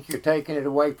 You think you're taking it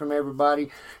away from everybody.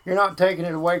 You're not taking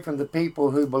it away from the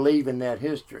people who believe in that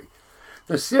history.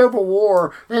 The Civil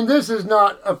War, and this is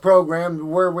not a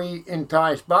program where we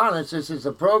entice violence. This is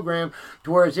a program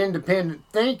to where it's independent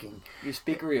thinking. You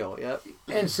speak real, yep.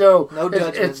 And so no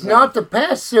it's not the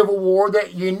past Civil War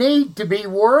that you need to be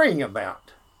worrying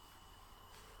about.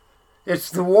 It's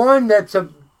the one that's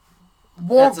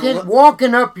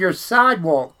walking up your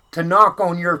sidewalk to knock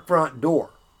on your front door.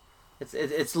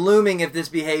 It's looming if this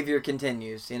behavior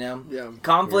continues, Yeah.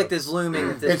 Conflict is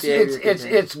looming if this behavior continues.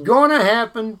 It's going to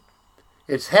happen.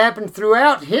 It's happened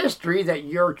throughout history that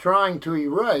you're trying to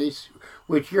erase,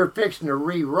 which you're fixing to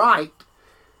rewrite.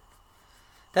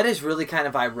 That is really kind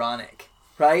of ironic,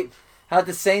 right? How at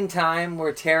the same time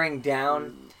we're tearing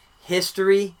down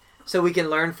history so we can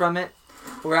learn from it,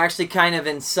 we're actually kind of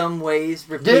in some ways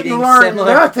repeating Didn't learn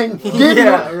similar... nothing.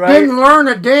 Didn't learn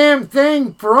a damn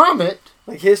thing from it.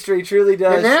 Like history truly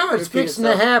does. And now it's fixing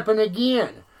to happen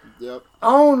again. Yep.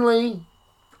 Only...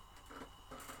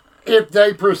 if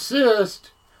they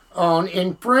persist on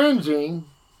infringing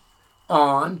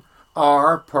on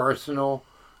our personal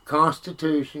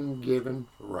Constitution-given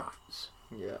rights.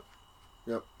 Yep.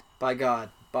 Yep. By God.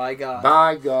 By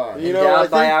God.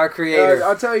 Endowed by our Creator.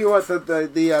 I'll tell you what,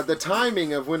 the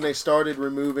timing of when they started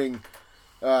removing,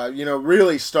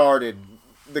 really started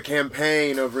the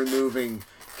campaign of removing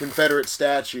Confederate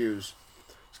statues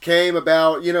came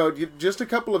about, just a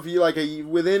couple of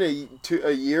within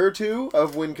a year or two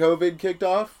of when COVID kicked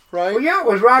off, right? Well, yeah, it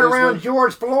was right around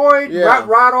George Floyd. Yeah.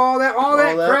 Right, all that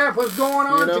crap was going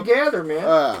on together,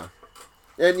 man.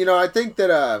 And I think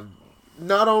that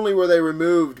not only were they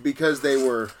removed because they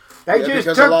were.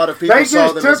 Because a lot of people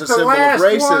saw them as a symbol of racism.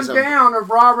 They just took the last one down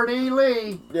of Robert E.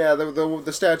 Lee. Yeah,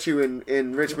 the statue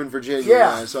in Richmond, Virginia.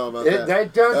 Yeah, I saw about that. They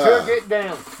took it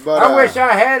down. But, I wish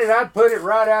I had it. I'd put it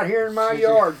right out here in my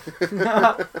yard.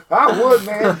 I would,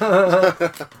 man.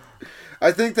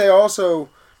 I think they also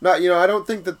I don't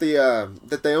think that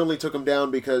that they only took them down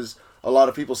because a lot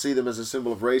of people see them as a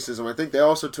symbol of racism. I think they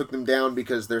also took them down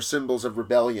because they're symbols of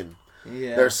rebellion.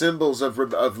 Yeah. They're symbols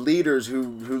of leaders who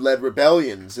led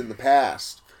rebellions in the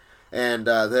past, and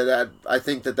I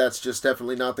think that's just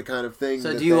definitely not the kind of thing.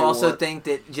 So do you also think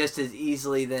that just as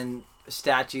easily then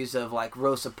statues of like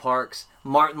Rosa Parks,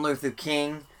 Martin Luther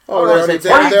King? Oh,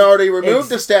 they already removed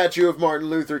the statue of Martin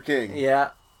Luther King.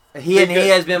 Yeah, he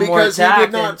has been more attacked because he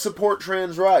did not support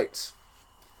trans rights.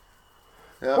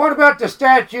 Yep. What about the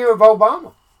statue of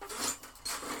Obama?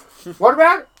 What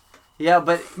about it? Yeah,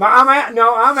 but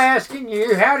I'm asking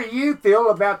you. How do you feel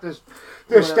about the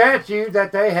statue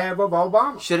that they have of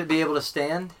Obama? Should it be able to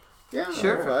stand? Yeah,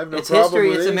 sure. I have no it's problem history.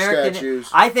 With it's American. Statues.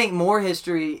 I think more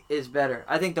history is better.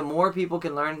 I think the more people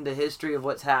can learn the history of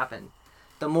what's happened,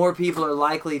 the more people are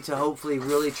likely to hopefully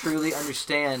really truly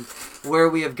understand where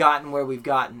we have gotten, where we've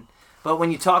gotten. But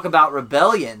when you talk about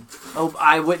rebellion,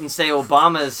 I wouldn't say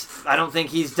Obama's. I don't think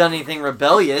he's done anything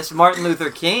rebellious. Martin Luther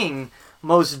King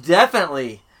most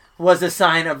definitely was a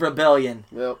sign of rebellion.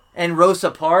 Yep. And Rosa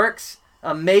Parks,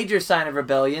 a major sign of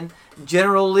rebellion.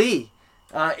 General Lee,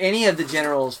 any of the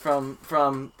generals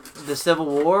from the Civil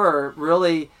War, or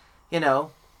really,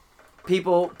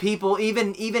 people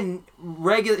even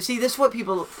regular. See, this is what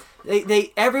people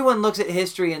everyone looks at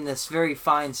history in this very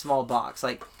fine small box.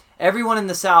 Like everyone in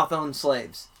the South owned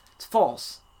slaves. It's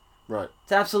false. Right.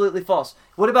 It's absolutely false.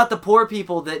 What about the poor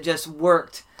people that just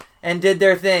worked and did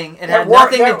their thing and had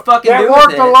nothing to fucking do with it? That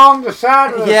worked along the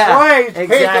side of the slaves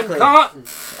picking cotton.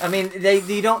 I mean,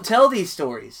 you don't tell these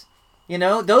stories.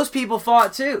 Those people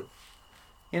fought too.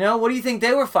 What do you think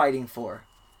they were fighting for?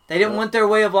 They didn't want their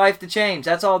way of life to change.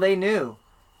 That's all they knew.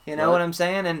 You know what I'm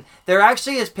saying? And there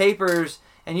actually is papers,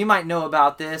 and you might know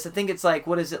about this. I think it's like,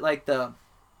 what is it, like the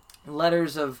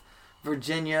Letters of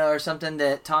Virginia or something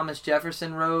that Thomas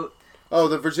Jefferson wrote. Oh,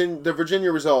 the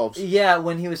Virginia Resolves. Yeah,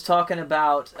 when he was talking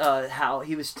about how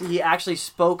he actually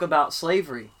spoke about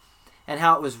slavery and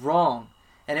how it was wrong,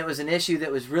 and it was an issue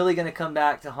that was really going to come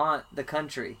back to haunt the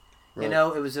country. Right.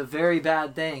 It was a very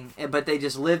bad thing, but they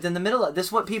just lived in the middle of it. This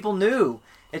is what people knew.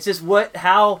 It's just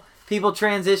how people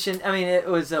transitioned. I mean, it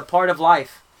was a part of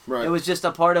life. Right. It was just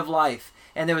a part of life,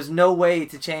 and there was no way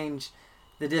to change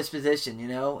the disposition.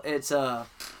 It's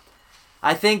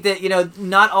I think that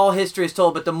not all history is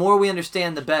told, but the more we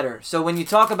understand, the better. So when you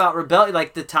talk about rebellion,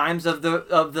 like the times of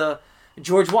the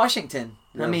George Washington,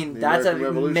 I mean that's a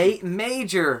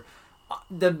major,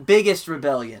 the biggest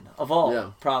rebellion of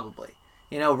all, probably.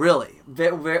 Really,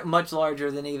 very, much larger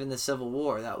than even the Civil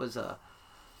War. That was that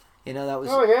was.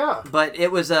 Oh yeah. But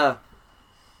it was a.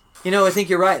 I think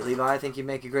you're right, Levi. I think you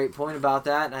make a great point about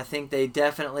that, and I think they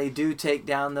definitely do take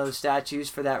down those statues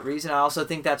for that reason. I also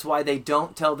think that's why they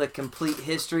don't tell the complete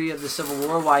history of the Civil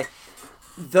War. Why,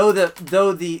 though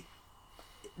the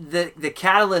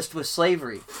catalyst was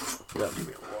slavery,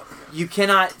 you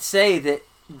cannot say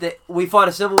that we fought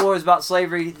a Civil War is about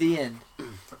slavery. The end.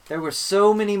 There were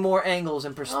so many more angles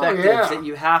and perspectives that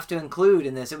you have to include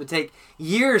in this. It would take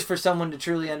years for someone to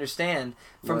truly understand,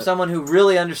 from someone who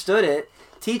really understood it.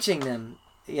 Teaching them,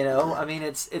 I mean,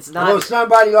 it's not. Well,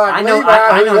 somebody like I know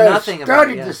nothing about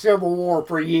studied the Civil War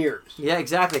for years. Yeah,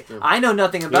 exactly. Yeah. I know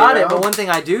nothing about it, but one thing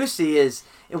I do see is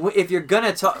if you're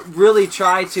gonna really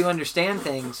try to understand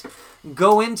things,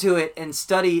 go into it and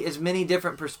study as many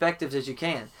different perspectives as you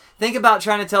can. Think about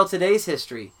trying to tell today's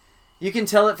history. You can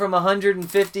tell it from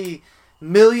 150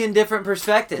 million different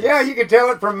perspectives. Yeah, you can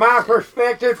tell it from my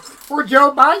perspective or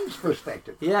Joe Biden's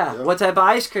perspective. Yeah. What type of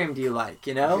ice cream do you like?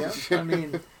 Yeah. I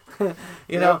mean,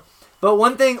 But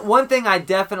one thing I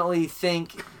definitely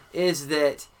think is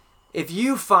that if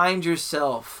you find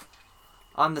yourself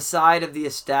on the side of the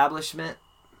establishment,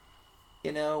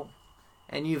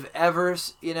 and you've ever,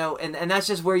 and that's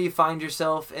just where you find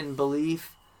yourself in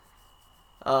belief,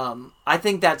 I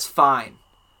think that's fine.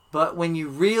 But when you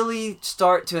really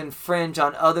start to infringe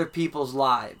on other people's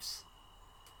lives,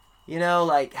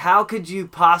 like how could you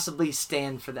possibly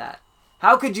stand for that?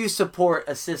 How could you support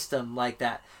a system like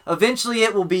that? Eventually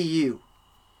it will be you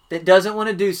that doesn't want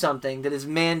to do something that is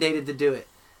mandated to do it.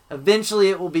 Eventually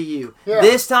it will be you. Yeah.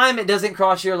 This time it doesn't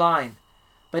cross your line,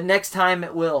 but next time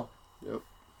it will. Yep.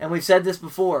 And we've said this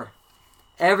before.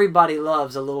 Everybody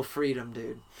loves a little freedom,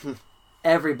 dude.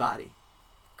 Everybody.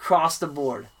 Across the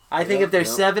board. I think if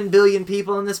there's 7 billion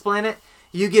people on this planet,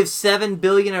 you give 7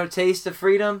 billion a taste of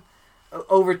freedom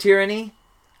over tyranny,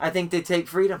 I think they take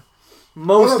freedom.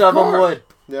 Most of them would,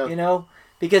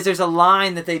 because there's a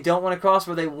line that they don't want to cross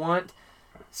where they want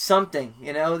something,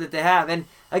 that they have. And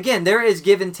again, there is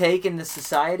give and take in this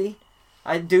society.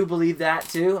 I do believe that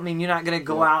too. I mean, you're not going to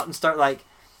go out and start like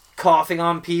coughing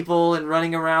on people and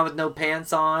running around with no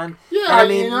pants on. Yeah, I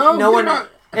mean, no one,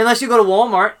 unless you go to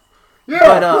Walmart.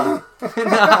 Yeah.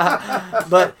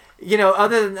 But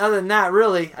other than that,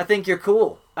 really, I think you're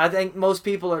cool. I think most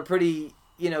people are pretty,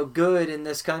 good in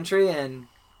this country, and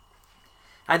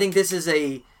I think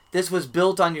this was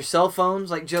built on your cell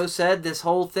phones, like Joe said. This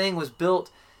whole thing was built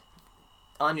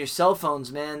on your cell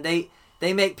phones, man. They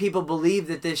make people believe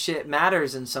that this shit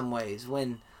matters in some ways,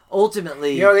 when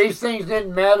ultimately, these things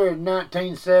didn't matter in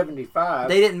 1975.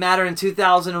 They didn't matter in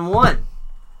 2001.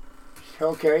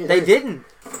 Okay, they didn't.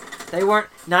 They weren't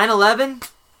 9/11.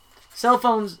 Cell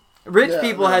phones. Rich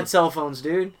people had cell phones,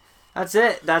 dude. That's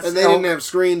it. And they didn't have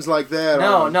screens like that.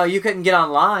 No, you couldn't get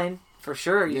online for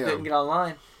sure. You couldn't get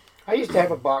online. I used to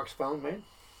have a box phone, man.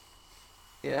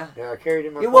 Yeah. Yeah, I carried it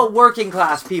in my phone. Well, working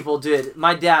class people did.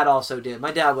 My dad also did.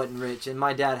 My dad wasn't rich, and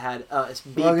my dad had a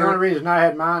beeper. Well, the only reason I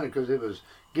had mine is because it was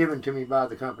given to me by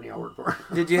the company I worked for.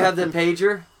 Did you have the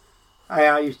pager?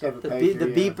 I used to have a pager. The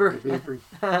beeper. The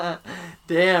beeper.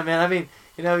 Damn, man. I mean,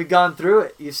 you've gone through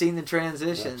it. You've seen the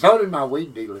transition. So did my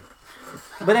weed dealer.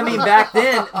 But I mean, back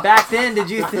then, did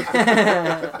you?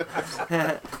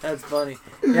 That's funny.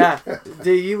 Yeah.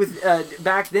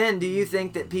 Back then? Do you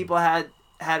think that people had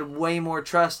way more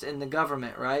trust in the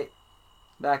government? Right.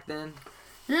 Back then.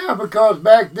 Yeah, because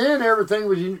back then everything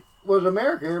was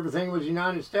America. Everything was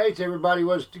United States. Everybody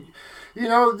was,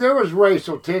 there was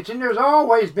racial tension. There's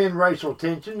always been racial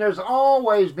tension. There's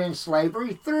always been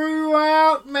slavery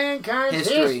throughout mankind's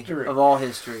history. Of all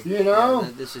history.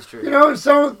 This is true.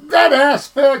 So that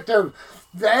aspect of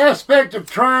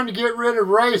trying to get rid of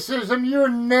racism, you're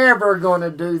never going to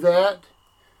do that.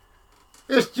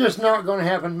 It's just not going to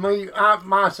happen.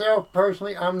 Myself,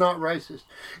 personally, I'm not racist.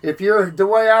 The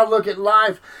way I look at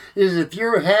life is if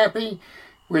you're happy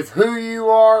with who you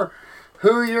are,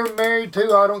 who you're married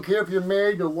to, I don't care if you're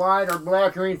married to white or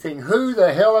black or anything, who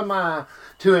the hell am I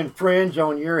to infringe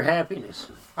on your happiness?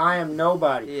 I am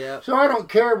nobody. Yep. So I don't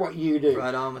care what you do.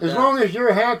 Right on with as that. long as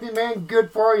you're happy, man,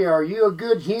 good for you. Are you a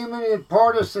good human and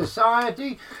part of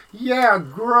society? Yeah,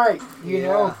 great. You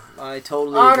know. I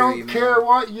totally agree, I don't care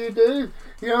what you do.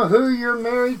 Who you're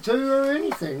married to or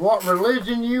anything. What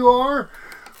religion you are.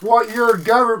 What your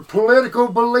political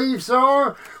beliefs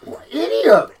are. Any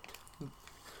of it.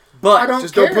 But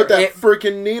don't put that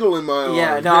freaking needle in my arm.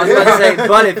 Yeah, no, I was about to say,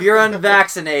 but if you're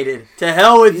unvaccinated, to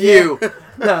hell with you.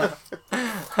 No,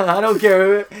 I don't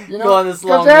care. Go on this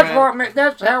long rant.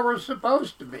 That's how we're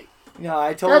supposed to be. No,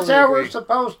 I totally That's how agree. we're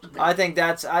supposed to be. I think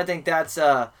that's.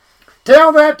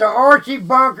 Tell that to Archie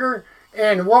Bunker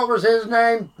and what was his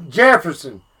name?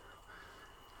 Jefferson.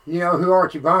 You know who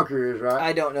Archie Bunker is, right?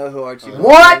 I don't know who Archie Bunker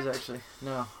What? is, actually.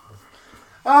 No.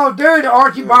 Oh, dude,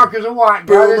 Archie Bunker's a white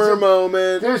guy. Boomer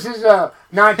moment. This is a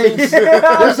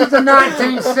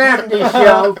 1970s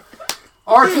show.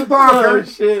 Archie Bunker. Oh,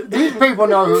 shit. These people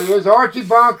know who he is. Archie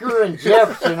Bunker and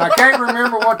Jefferson. I can't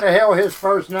remember what the hell his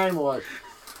first name was.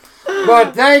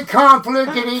 But they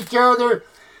conflicted each other,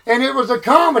 and it was a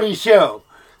comedy show.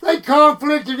 They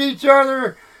conflicted each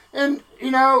other, and,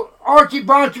 Archie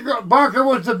Bunker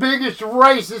was the biggest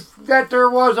racist that there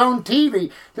was on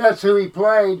TV. That's who he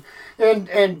played.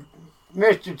 And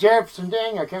Mr. Jefferson,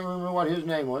 dang, I can't remember what his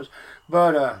name was.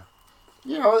 But,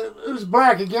 it was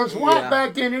black against white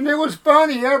back then, and it was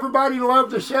funny. Everybody loved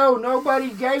the show.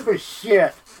 Nobody gave a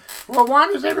shit. Well, why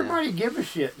does everybody give a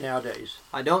shit nowadays?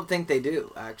 I don't think they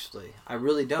do, actually. I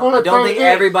really don't. Well, I don't think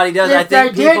everybody does. I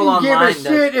think people online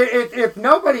do. If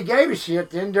nobody gave a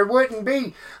shit, then there wouldn't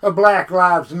be a Black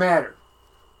Lives Matter.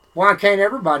 Why can't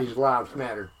everybody's lives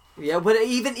matter? Yeah, but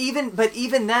even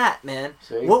that, man.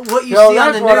 See? What you see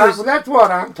on the news? That's what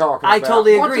I'm talking about. I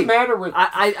totally agree. What's the matter with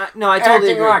I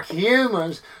totally agree. like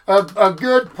humans, a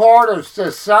good part of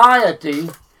society?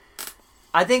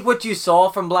 I think what you saw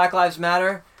from Black Lives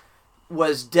Matter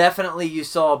was definitely you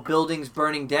saw buildings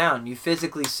burning down. You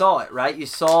physically saw it, right? You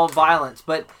saw violence,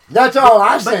 but that's all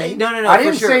I see. No. I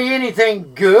didn't see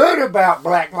anything good about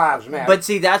Black Lives Matter. But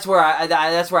see, that's where I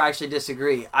actually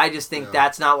disagree. I just think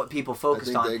that's not what people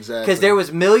focused on. Exactly. Because there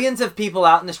was millions of people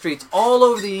out in the streets all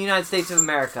over the United States of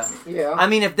America. Yeah. I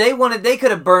mean, if they wanted, they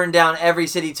could have burned down every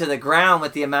city to the ground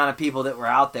with the amount of people that were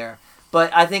out there.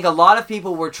 But I think a lot of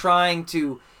people were trying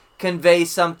to convey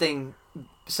something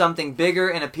bigger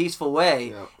in a peaceful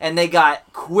way, and they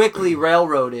got quickly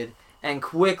railroaded and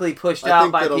quickly pushed out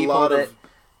by people that...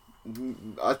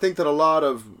 I think that a lot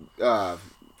of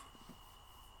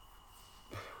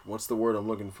what's the word I'm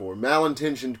looking for?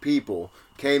 Malintentioned people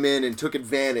came in and took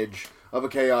advantage of a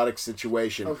chaotic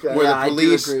situation where the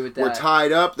police were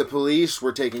tied up, the police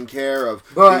were taking care of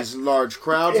these large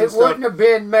crowds and stuff. It wouldn't have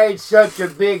been made such a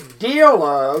big deal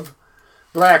of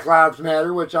Black Lives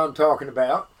Matter, which I'm talking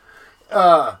about.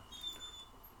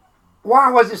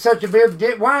 Why was it such a big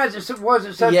deal? Was it such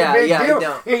a big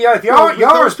deal? If y'all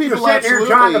are sitting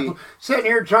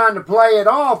here trying to play it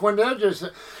off when they're just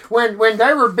when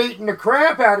they were beating the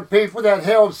crap out of people that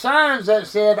held signs that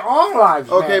said all lives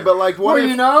matter. Okay, but like what?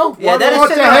 Well, what the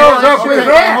hell's up with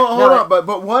that? Hold on,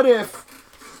 but what if?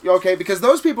 Okay, because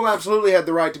those people absolutely had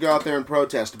the right to go out there and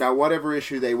protest about whatever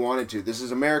issue they wanted to. This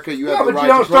is America. You have the right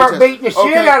to protest. But you don't start beating the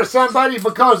shit out of somebody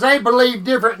because they believe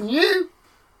different than you.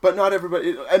 But not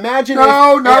everybody. Imagine if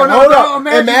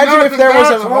there was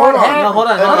a hold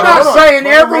on. I'm not saying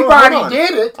everybody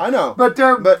did it. I know. But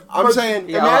I'm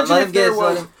saying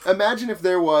imagine if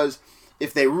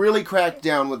they really cracked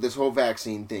down with this whole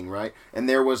vaccine thing, right? And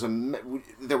there was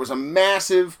a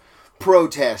massive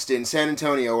protest in San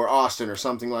Antonio or Austin or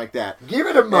something like that. Give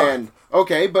it a month.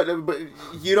 But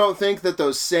you don't think that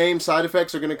those same side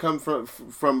effects are going to come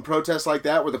from protests like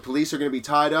that, where the police are going to be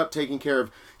tied up taking care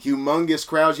of humongous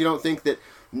crowds? You don't think that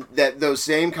those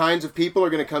same kinds of people are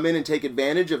going to come in and take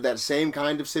advantage of that same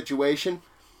kind of situation?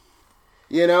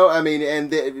 You know, I mean, and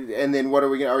then what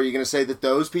are you going to say that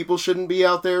those people shouldn't be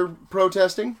out there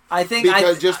protesting? I think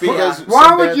because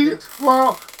why would you?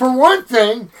 Well, for one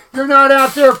thing, you're not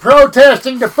out there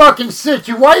protesting the fucking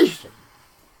situation.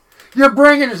 You're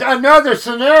bringing another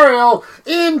scenario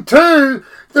into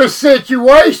the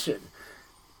situation.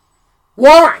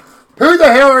 Why? Who the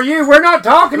hell are you? We're not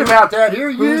talking about that here.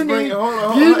 You need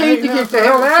to get the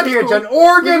hell out of here. It's an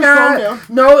organized.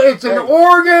 No, it's an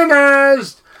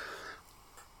organized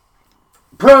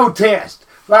protest.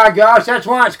 By gosh, that's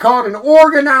why it's called an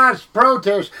organized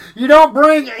protest. You don't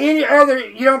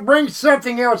bring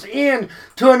something else in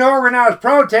to an organized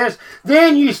protest,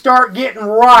 then you start getting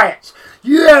riots.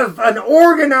 You have an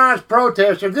organized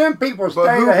protest, and then people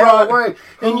stay the hell away,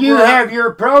 and you have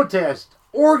your protest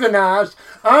organized,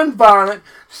 unviolent,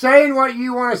 saying what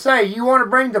you want to say. You want to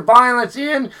bring the violence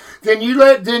in, then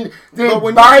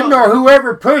Biden or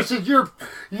whoever pushes you're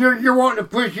wanting to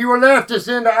push your leftists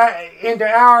into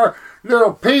our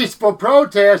little peaceful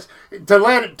protest to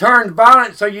let it turn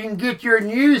violent so you can get your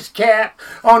news cap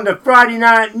on the Friday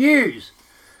night news.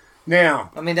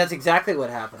 Now, I mean, that's exactly what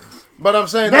happens. But I'm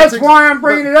saying that's why I'm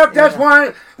bringing it up. That's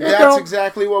why. That's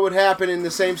exactly what would happen in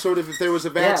the same sort of if there was a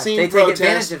vaccine protest. They take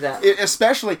advantage of that.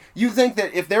 Especially, you think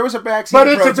that if there was a vaccine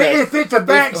protest. But if it's a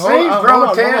vaccine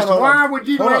protest, why would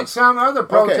you let some other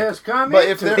protest come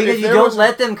in? Because you don't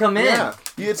let them come in. Yeah.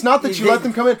 It's not that you let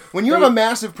them come in. When you have a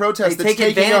massive protest that's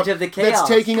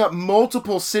taking up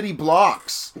multiple city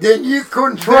blocks, then you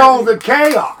control the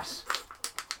chaos.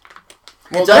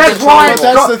 Well, that's why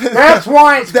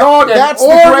it's called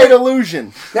the great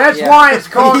illusion. That's why it's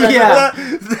called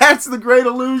that's the great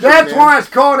illusion. That's why it's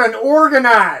called an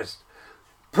organized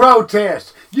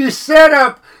protest. You set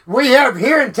up. We have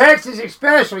here in Texas,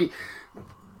 especially.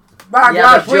 My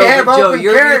gosh, we have open carry.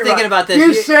 You're thinking about this.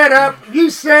 You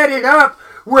set it up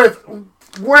with.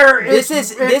 Where this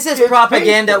is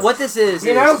propaganda. Peaceful. What this is,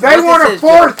 they want to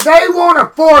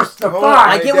force the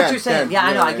fight. I get what you're saying.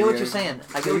 I know. I get what you're saying.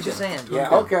 Yeah,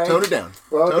 okay. Tone it down.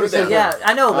 Tone it down. Yeah,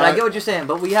 I know, but I get what you're saying.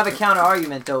 But we have a counter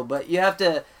argument though. But you have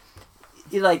to,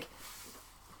 I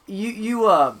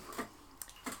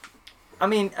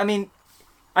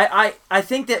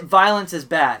think that violence is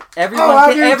bad.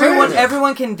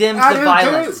 Everyone condemns the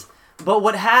violence. Too. But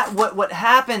what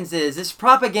happens is this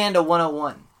propaganda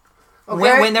 101.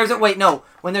 Okay.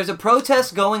 When there's a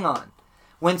protest going on,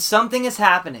 when something is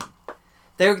happening,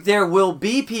 there will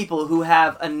be people who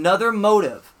have another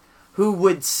motive, who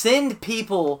would send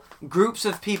groups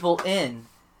of people in,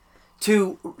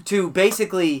 to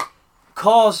basically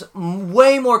cause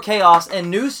way more chaos and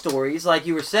news stories, like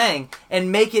you were saying,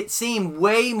 and make it seem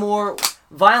way more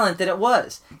violent than it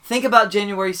was. Think about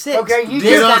January 6th. Okay, you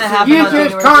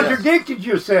just contradicted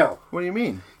yourself. What do you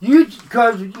mean?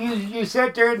 Because you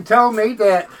sat there and told me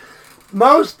that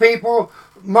most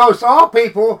all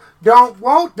people don't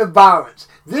want the violence.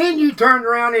 Then you turned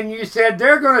around and you said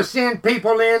they're going to send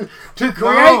people in to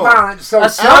create violence. So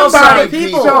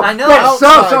somebody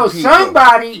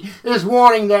is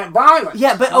wanting that violence.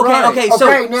 Yeah, but okay.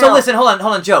 So listen, hold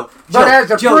on, Joe. But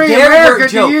as a free American,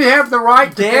 do you have the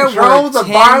right to control the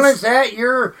violence at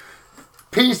your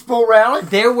peaceful rally?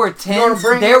 There were tens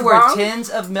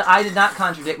of. I did not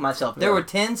contradict myself. There were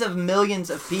tens of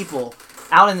millions of people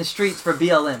out in the streets for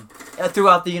BLM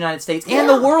throughout the United States and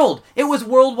the world. It was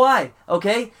worldwide,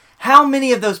 okay? How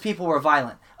many of those people were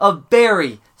violent? A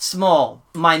very small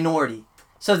minority.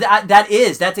 So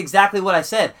that's exactly what I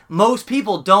said. Most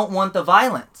people don't want the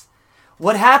violence.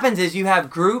 What happens is you have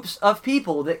groups of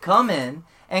people that come in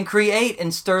and create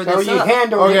and stir this up. So you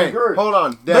handle the group. Hold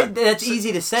on. But that's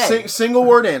easy to say. Single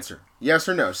word answer. Yes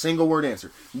or no? Single word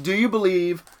answer. Do you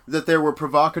believe that there were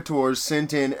provocateurs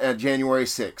sent in at January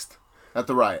 6th? At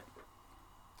the riot.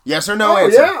 Yes or no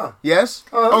answer? Yeah. Yes?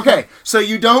 Okay. So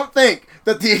you don't think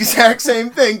that the exact same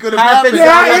thing could have happened?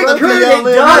 Yeah, it could.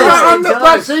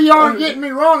 But see, y'all are getting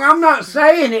me wrong. I'm not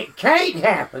saying it can't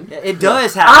happen. It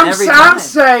does happen every time. I'm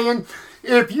saying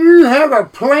if you have a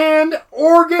planned,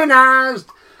 organized,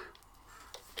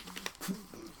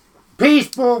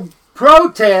 peaceful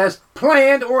protest,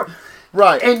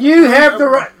 right, and you have the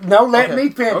right. No, let me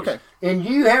finish. Okay. And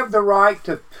you have the right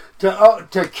to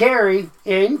carry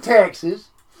in Texas,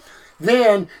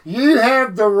 then you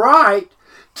have the right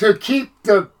to keep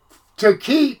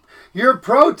your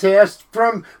protest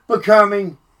from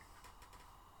becoming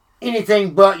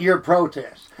anything but your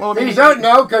protest. Well,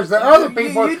 because the other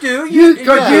people you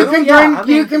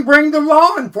can bring the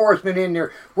law enforcement in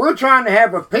there. We're trying to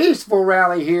have a peaceful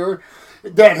rally here,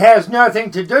 that has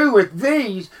nothing to do with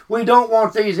these. We don't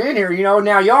want these in here. You know,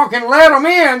 now y'all can let them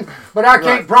in, but I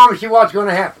can't promise you what's going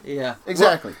to happen. Yeah,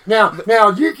 exactly. Now,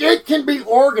 it can be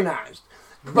organized,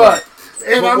 but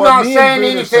and I'm not saying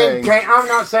anything. I'm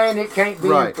not saying it can't be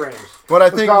infringed. What I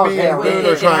think me and Boone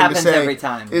are trying to say every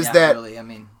time. is that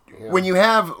when you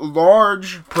have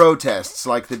large protests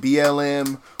like the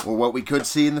BLM or what we could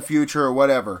see in the future or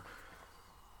whatever,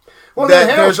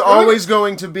 that there's always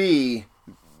going to be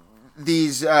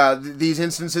these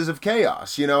instances of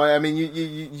chaos. You know, I mean,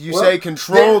 you say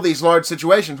control these large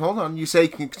situations. Hold on, you say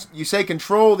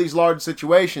control these large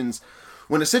situations.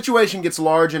 When a situation gets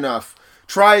large enough,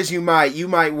 try as you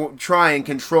might try and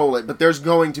control it, but there's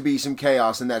going to be some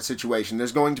chaos in that situation.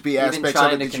 There's going to be aspects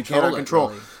of it that you cannot control.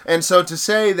 Really. And so to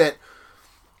say that,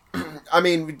 I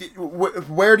mean,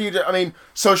 where do you? I mean,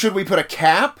 so should we put a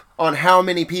cap on how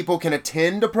many people can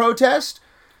attend a protest?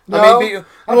 No,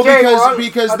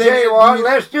 because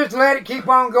let's just let it keep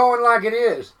on going like it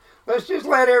is. Let's just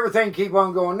let everything keep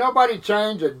on going. Nobody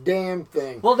change a damn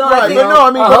thing. Well, no,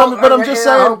 I'm just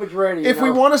saying. If we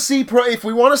want to see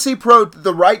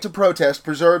the right to protest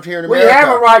preserved here in America, we have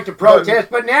a right to protest.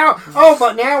 But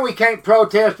now we can't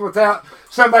protest without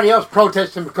somebody else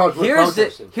protesting because we're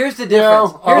protesting. Here's the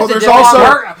difference.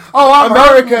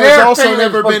 America has also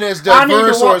never been as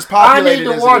diverse or as populated as it is.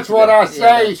 I need to watch what I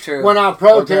say when I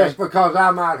protest because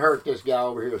I might hurt this guy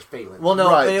over here's feelings. Well,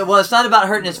 no, it's not about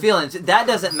hurting his feelings. That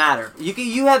doesn't matter.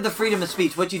 You have the freedom of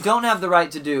speech. What you don't have the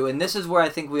right to do, and this is where I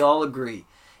think we all agree,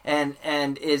 and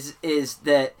is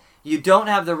that you don't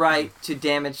have the right to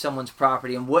damage someone's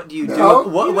property. And what do you do?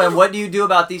 What do you do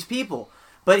about these people?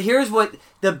 But here's what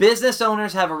the business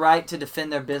owners have a right to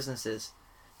defend their businesses.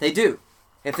 They do.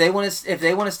 If they want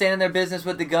to stand in their business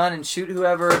with the gun and shoot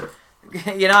whoever,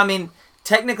 I mean,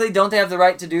 technically, don't they have the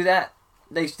right to do that?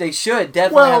 They should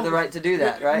definitely have the right to do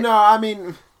that, right? No, I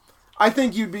mean, I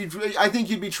think you'd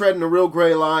be treading a real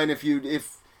gray line if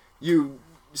you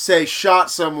say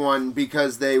shot someone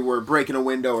because they were breaking a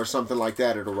window or something like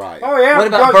that at a riot. Oh yeah. What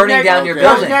about burning down your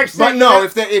building? But no,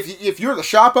 if you're the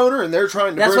shop owner and they're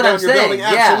trying to burn down your building,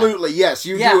 absolutely, yes,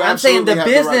 you do. Yeah, I'm saying the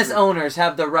business owners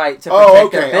have the right to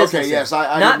protect their businesses. Okay, yes,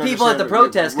 I not people at the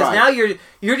protest, because now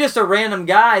you're just a random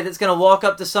guy that's going to walk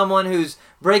up to someone who's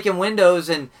breaking windows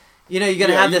and. You're going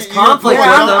to have this conflict with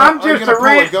them. I'm just pull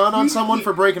a gun on someone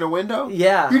for breaking a window?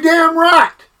 Yeah. You're damn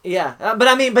right. Yeah, but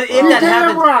if that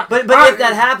happens, right. but if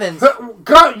that happens,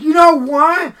 you know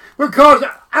why? Because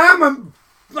I'm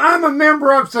a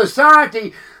member of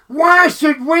society. Why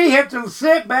should we have to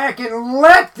sit back and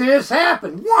let this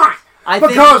happen? Why?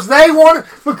 Because they want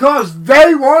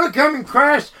to come and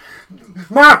crash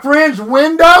my friend's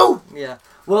window. Yeah.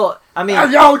 Well, I mean,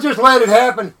 y'all just let it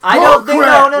happen. I don't think.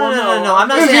 No. I'm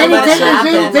not saying let it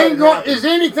happen. Is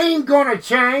anything going to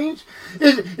change?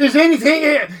 Is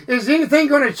anything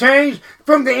going to change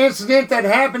from the incident that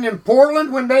happened in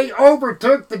Portland when they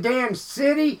overtook the damn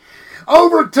city?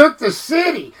 Overtook the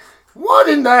city. What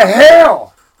in the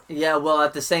hell? Yeah, well,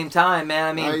 at the same time, man.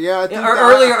 I mean,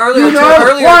 earlier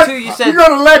too, you said you're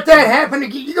going to let that happen.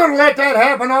 You're going to let that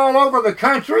happen all over the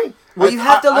country. Well, you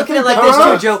have to look at it like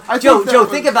this, too, Joe.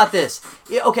 Think about this.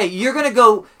 Okay, you're going to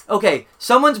go. Okay,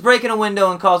 someone's breaking a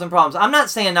window and causing problems. I'm not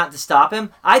saying not to stop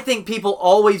him. I think people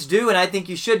always do, and I think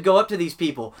you should go up to these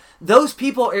people. Those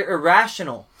people are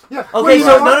irrational. Yeah. Okay,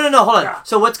 so no, hold on.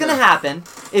 So what's going to happen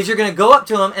is you're going to go up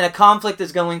to them, and a conflict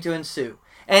is going to ensue.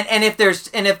 And if there's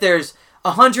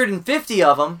 150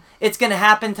 of them, it's going to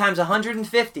happen times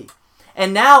 150.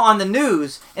 And now on the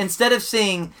news, instead of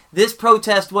seeing this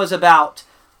protest was about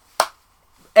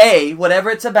whatever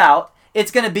it's about, it's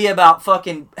going to be about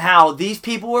fucking how these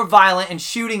people were violent and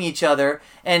shooting each other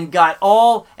and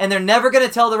and they're never going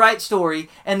to tell the right story.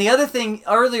 And the other thing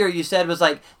earlier you said was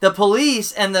like the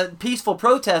police and the peaceful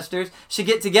protesters should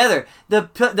get together.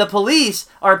 The police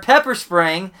are pepper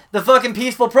spraying the fucking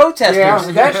peaceful protesters.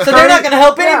 Yeah, that's so they're not going to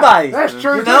help anybody. That's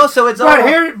true. So it's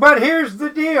but here's the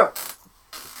deal.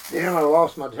 Damn, I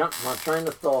lost my train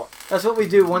of thought. That's what we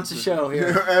do once a show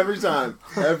here. Every time.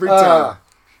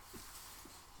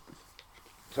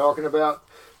 Talking about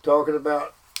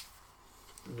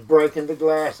breaking the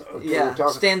glass. Okay,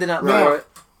 standing up for it.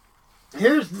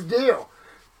 Here's the deal.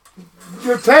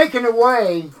 You're taking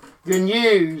away the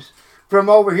news from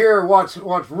over here, what's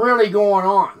really going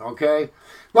on, okay?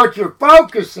 But you're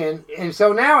focusing, and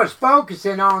so now it's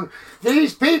focusing on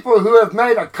these people who have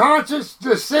made a conscious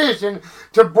decision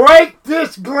to break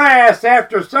this glass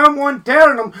after someone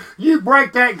telling them, you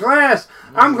break that glass,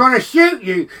 I'm going to shoot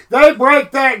you. They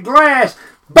break that glass.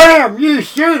 bam, you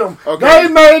shoot them. Okay. They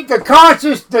made the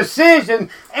conscious decision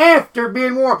after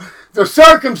being warned. The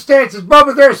circumstances,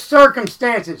 Bubba, there's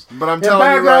circumstances. But I'm telling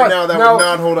you right now, that would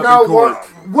not hold up in court.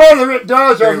 Whether it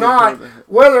does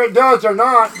or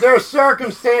not, there's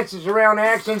circumstances around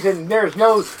actions, and there's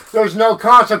no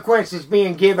consequences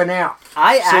being given out.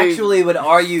 I actually would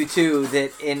argue too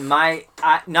that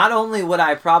not only would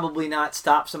I probably not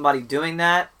stop somebody doing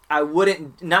that, I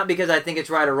wouldn't, not because I think it's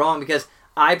right or wrong, because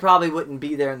I probably wouldn't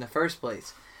be there in the first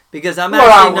place. Because I'm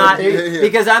actually not.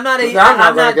 Because I'm not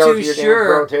too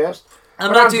sure.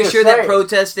 I'm not too sure that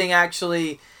protesting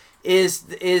actually is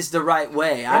the right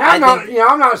way. I'm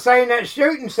not saying that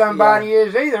shooting somebody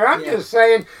is either. I'm just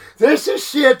saying this is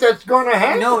shit that's going to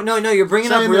happen. No. You're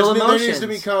bringing up real emotions. There needs to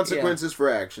be consequences for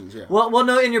actions. Yeah. Well,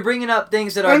 no, and you're bringing up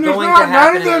things that are going to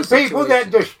happen. None of them people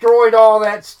that destroyed all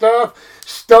that stuff,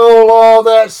 stole all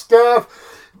that stuff,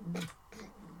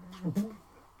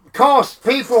 cost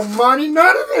people money.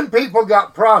 None of them people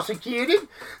got prosecuted.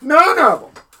 None of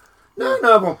them.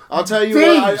 I'll tell you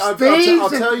what. I'll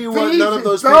tell you what. None of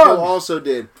those people also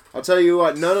did. I'll tell you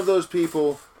what. None of those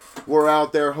people were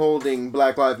out there holding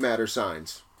Black Lives Matter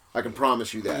signs. I can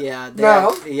promise you that. Yeah.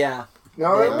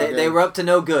 No, they were up to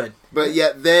no good. But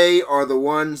yet they are the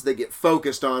ones that get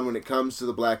focused on when it comes to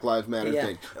the Black Lives Matter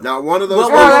thing. Not one of those.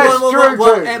 The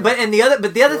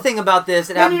other thing about this,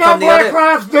 it happened from the other. Black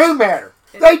lives do matter.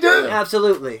 They do.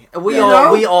 Absolutely. We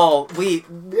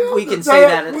can say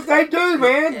that. They do,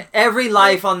 man. Every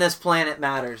life on this planet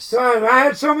matters. So I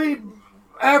had so many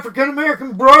African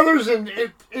American brothers in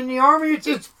the army.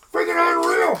 It's freaking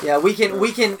unreal. Yeah, we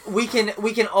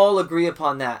can all agree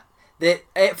upon that.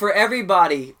 That for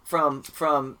everybody from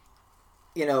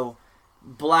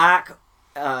black,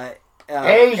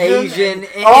 Asian,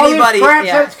 anybody,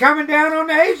 that's coming down on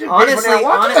the Asian people.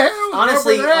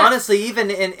 Honestly, even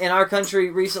in our country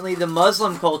recently, the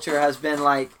Muslim culture has been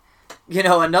like,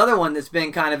 another one that's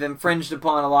been kind of infringed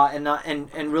upon a lot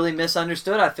and really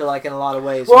misunderstood. I feel like in a lot of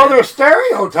ways. Well, they're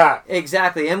stereotyped.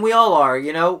 Exactly, and we all are.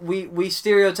 We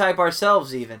stereotype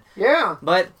ourselves even. Yeah.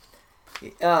 But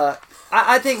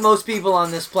I think most people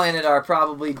on this planet are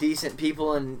probably decent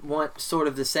people and want sort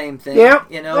of the same thing. Yep,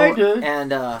 they do.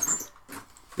 And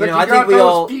I think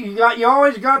you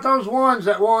always got those ones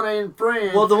that want to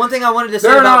infringe. Well, the one thing I wanted to say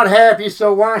they're not happy,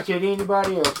 so why should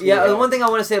anybody else? Yeah, the one thing I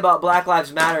want to say about Black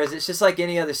Lives Matter is it's just like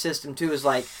any other system too. Is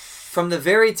like from the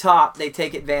very top they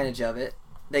take advantage of it.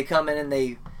 They come in and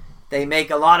they make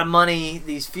a lot of money.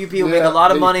 These few people make a lot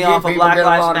of money off of Black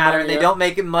Lives Matter. And they don't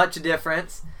make it much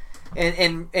difference.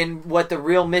 And what the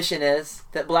real mission is,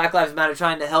 that Black Lives Matter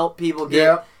trying to help people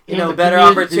get better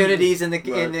opportunities in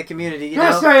the community.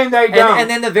 Just saying they don't. And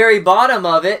then the very bottom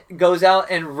of it goes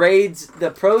out and raids the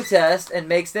protest and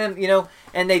makes them,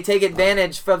 and they take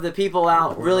advantage from the people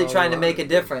out really trying to make a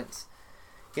difference.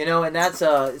 And that's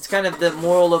it's kind of the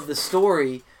moral of the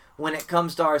story when it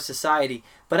comes to our society.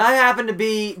 But I happen to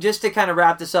be, just to kind of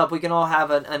wrap this up, we can all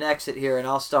have an exit here, and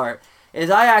I'll start. Is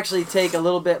I actually take a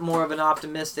little bit more of an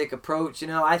optimistic approach.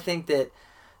 I think that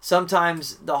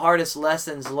sometimes the hardest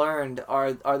lessons learned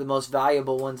are the most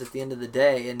valuable ones at the end of the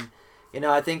day. And,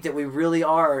 I think that we really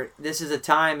are, this is a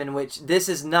time in which this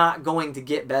is not going to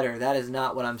get better. That is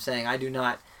not what I'm saying. I do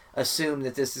not assume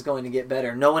that this is going to get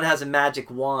better. No one has a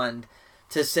magic wand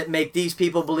to make these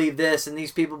people believe this and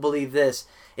these people believe this,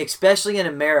 especially in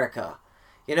America.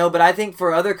 But I think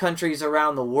for other countries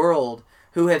around the world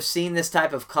who have seen this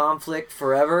type of conflict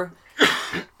forever,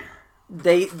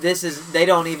 they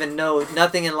don't even know,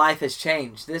 nothing in life has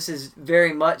changed. This is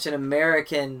very much an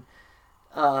American,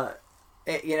 it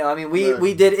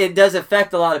does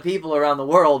affect a lot of people around the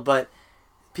world, but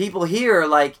people here are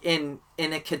like in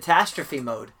a catastrophe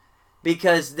mode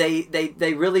because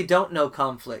they really don't know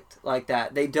conflict like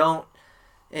that. They don't,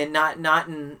 and not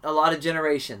in a lot of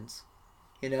generations.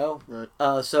 Right.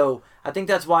 So I think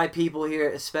that's why people here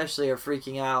especially are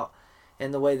freaking out in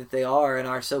the way that they are and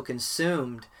are so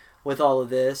consumed with all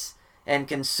of this and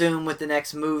consumed with the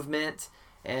next movement.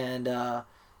 And, I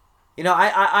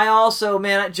also,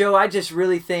 man, Joe, I just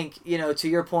really think, to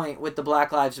your point with the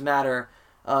Black Lives Matter,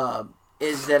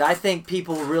 is that I think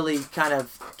people really kind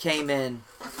of came in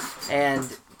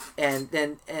and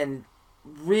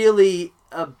really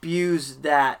abused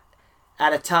that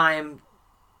at a time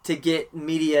to get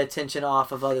media attention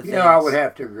off of other things. I would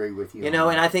have to agree with you. And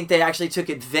I think they actually took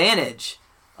advantage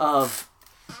of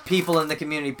people in the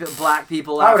community, black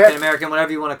people, African American,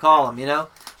 whatever you want to call them,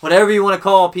 whatever you want to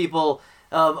call people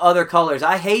of other colors.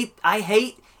 I hate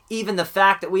even the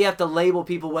fact that we have to label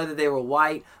people whether they were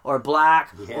white or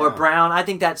black or brown, I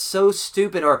think that's so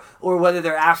stupid. Or whether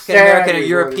they're African American or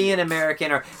European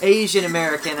American or Asian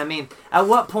American. I mean, at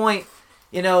what point,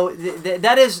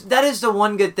 that is the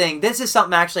one good thing. This is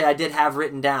something actually I did have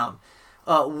written down.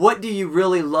 What do you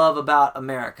really love about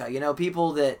America?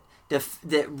 People that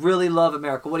really love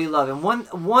America. What do you love? And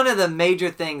one of the major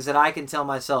things that I can tell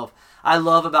myself I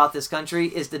love about this country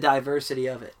is the diversity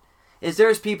of it.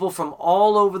 There's people from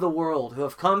all over the world who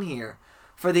have come here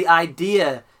for the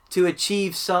idea to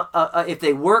achieve some. If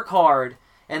they work hard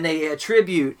and they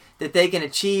attribute that they can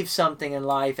achieve something in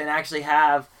life and actually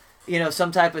have,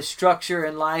 some type of structure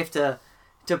in life to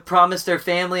promise their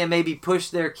family and maybe push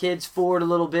their kids forward a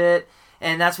little bit.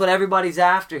 And that's what everybody's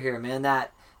after here, man.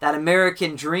 That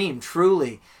American dream,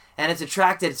 truly. And it's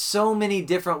attracted so many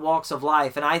different walks of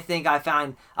life. And I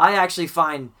actually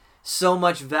find so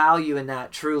much value in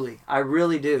that, truly. I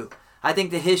really do. I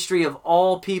think the history of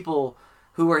all people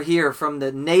who are here, from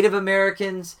the Native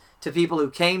Americans to people who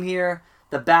came here,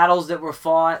 the battles that were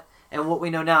fought, and what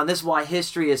we know now. And this is why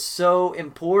history is so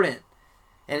important.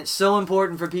 And it's so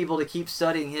important for people to keep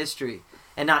studying history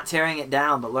and not tearing it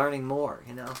down, but learning more,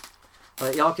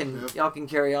 But y'all can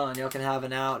carry on. Y'all can have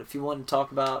an out if you want to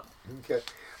talk about. Okay.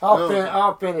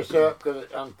 I'll finish up because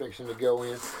I'm fixing to go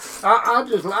in.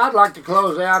 I'd like to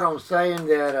close out on saying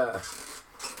that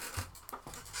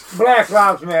Black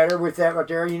Lives Matter, with that right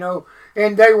there,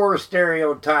 and they were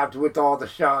stereotyped with all the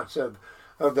shots of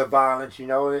the violence,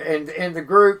 and the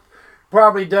group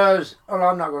probably does. Well,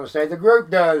 I'm not going to say the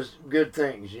group does good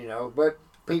things, but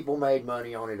people made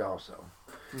money on it also.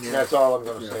 Yeah. That's all I'm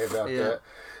going to say about that.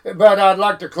 But I'd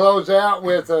like to close out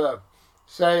with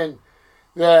saying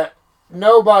that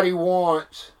nobody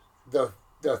wants the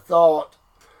thought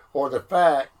or the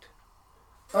fact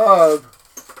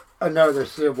of another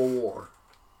civil war.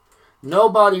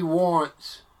 Nobody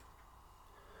wants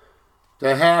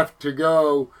to have to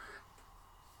go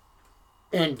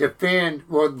and defend,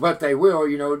 but they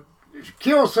will,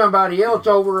 kill somebody else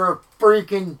over a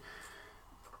freaking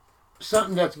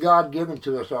something that's God given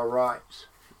to us, our rights,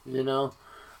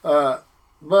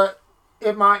 but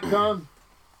it might come,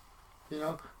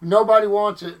 nobody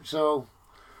wants it, so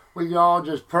we can all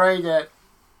just pray that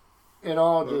it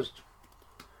all just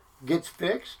gets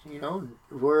fixed,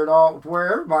 where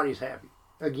everybody's happy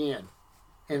again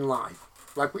in life,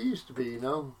 like we used to be,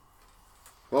 Well,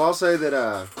 I'll say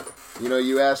that,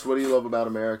 you asked what do you love about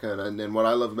America, and what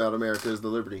I love about America is the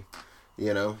liberty,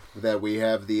 that we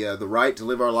have the right to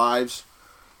live our lives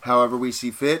however we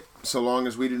see fit, so long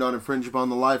as we do not infringe upon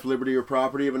the life, liberty, or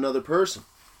property of another person,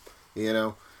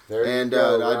 And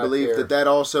I believe that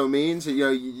also means,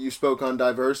 you spoke on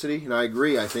diversity, and I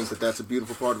agree. I think that that's a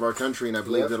beautiful part of our country, and I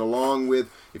believe that along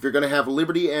with, if you're going to have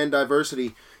liberty and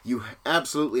diversity, you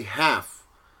absolutely have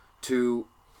to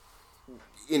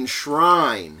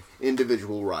enshrine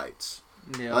individual rights.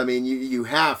 Yeah. I mean, you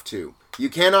have to. You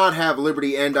cannot have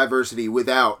liberty and diversity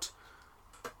without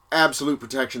absolute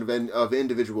protection of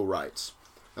individual rights.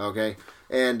 Okay?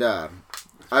 And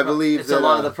I believe it's a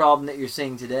lot of the problem that you're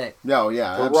seeing today. No,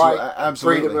 yeah,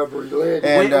 absolutely. Freedom of religion.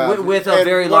 And, with a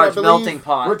very large melting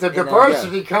pot. With the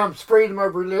diversity comes freedom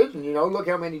of religion. Look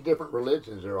how many different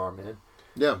religions there are, man.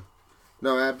 Yeah.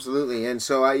 No, absolutely. And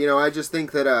so, I just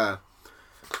think that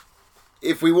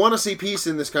if we want to see peace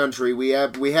in this country, we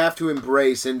have to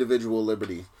embrace individual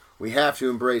liberty. We have to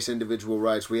embrace individual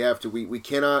rights. We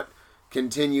cannot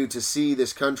continue to see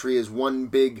this country as one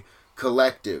big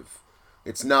collective.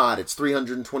 It's not. It's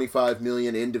 325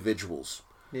 million individuals.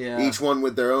 Yeah. Each one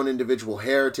with their own individual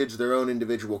heritage, their own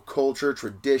individual culture,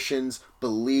 traditions,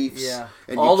 beliefs. Yeah.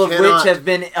 And all of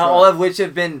which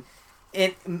have been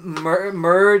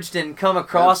merged and come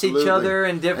across each other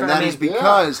in different. And that is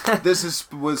because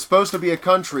this was supposed to be a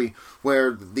country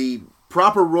where the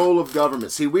proper role of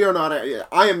government. See,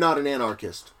 I am not an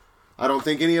anarchist. I don't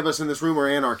think any of us in this room are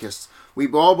anarchists. We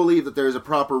all believe that there is a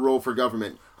proper role for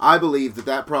government. I believe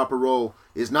that proper role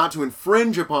is not to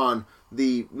infringe upon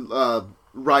the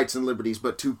rights and liberties,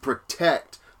 but to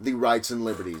protect the rights and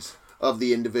liberties of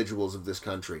the individuals of this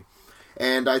country.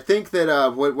 And I think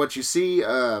that what you see,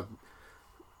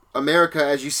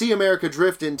 America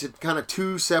drift into kind of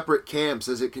two separate camps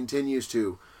as it continues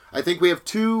to, I think we have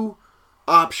two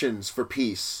options for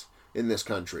peace in this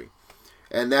country.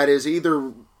 And that is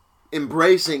either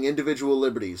embracing individual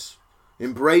liberties,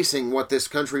 embracing what this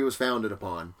country was founded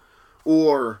upon,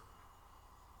 or,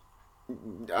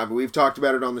 we've talked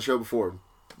about it on the show before,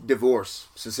 divorce,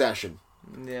 secession.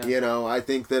 Yeah. I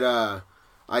think that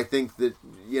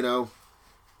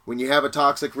when you have a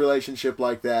toxic relationship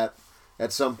like that,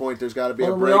 at some point there's got to be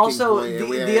Well, a we breaking also- point.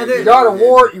 the- and the other- You got a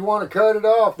wart, you want to cut it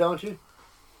off, don't you?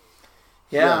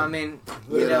 Yeah, Yeah. I mean,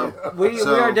 Yeah. we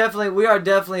So- we are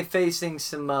definitely facing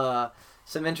some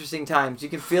interesting times. You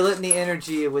can feel it in the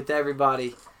energy with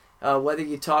everybody, whether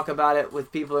you talk about it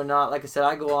with people or not. Like I said,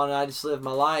 I go on and I just live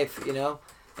my life,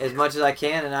 as much as I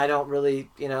can, and I don't really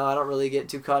get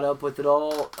too caught up with it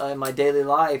all in my daily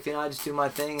life. I just do my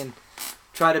thing and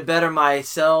try to better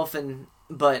myself,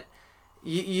 but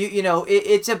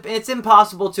it's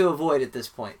impossible to avoid at this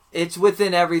point. It's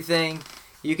within everything.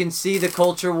 You can see the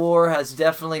culture war has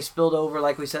definitely spilled over,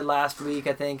 like we said last week,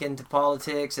 I think, into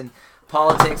politics, and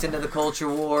politics into the culture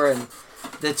war, and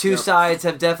the two sides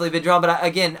have definitely been drawn. But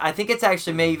I think it's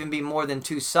actually may even be more than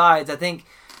two sides. I think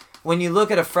when you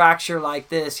look at a fracture like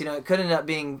this, it could end up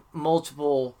being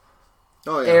multiple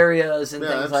areas and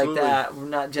things absolutely. like that,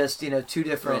 not just two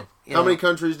different. How many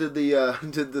countries did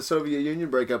the Soviet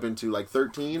Union break up into? Like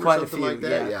 13 or quite something a few, like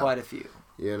that? yeah, quite a few.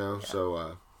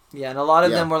 So. Yeah, and a lot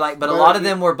of them were a lot of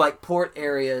them were like port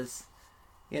areas,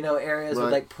 areas with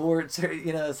like ports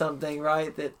or something,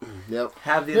 right? That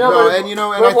have the how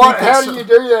do you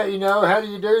do that? How do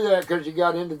you do that? Because you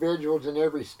got individuals in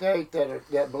every state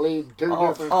that believe two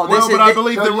different. I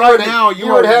believe that right now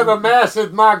you would have a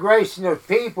massive migration of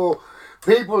people.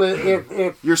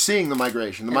 If you're seeing the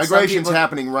migration, migration's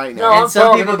happening right now. No, and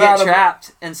some people get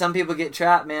trapped, and some people get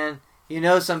trapped, man.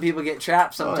 Some people get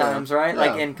trapped sometimes, right? Yeah.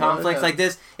 Like in conflicts like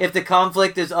this. If the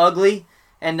conflict is ugly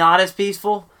and not as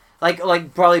peaceful, like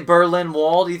probably Berlin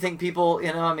Wall, do you think people,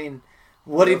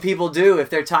 what do people do if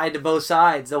they're tied to both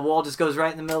sides? The wall just goes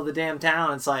right in the middle of the damn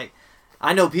town. It's like,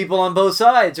 I know people on both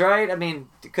sides, right?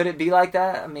 Could it be like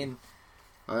that?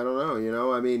 I don't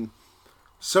know,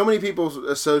 so many people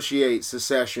associate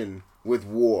secession with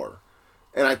war.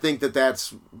 And I think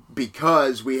that's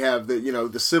because we have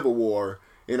the Civil War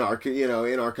in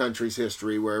our country's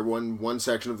history, where one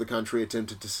section of the country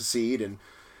attempted to secede,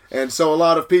 and so a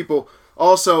lot of people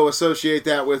also associate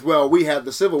that with, well, we had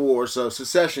the Civil War, so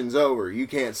secession's over. You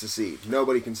can't secede.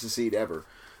 Nobody can secede ever.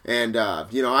 And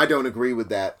I don't agree with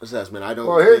that assessment. I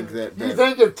don't think that. You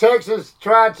think if Texas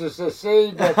tried to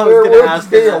secede, that there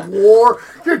wouldn't be a war?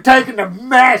 You're taking the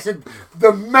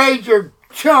major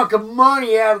chunk of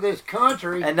money out of this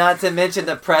country, and not to mention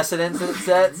the precedents it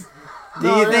sets. Do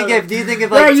you think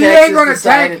if like Texas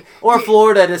decided or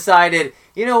Florida decided,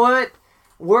 you know what,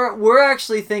 we're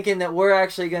actually thinking that we're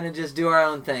actually going to just do our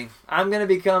own thing. I'm going to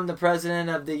become the president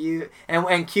of the U,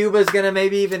 and Cuba's going to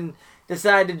maybe even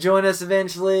decide to join us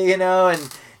eventually,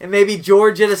 and maybe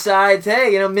Georgia decides,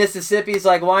 hey, Mississippi's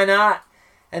like, why not?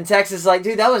 And Texas is like,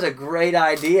 dude, that was a great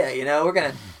idea, we're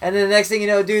gonna, and then the next thing you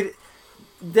know, dude.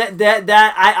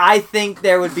 I think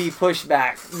there would be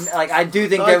pushback. Like, I do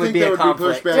think there would be a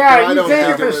conflict. Yeah, you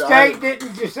think if a state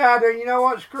didn't decide, you know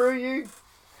what, screw you?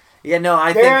 Yeah, no,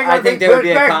 I think there would be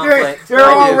a conflict. They're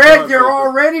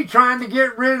already trying to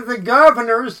get rid of the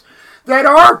governors that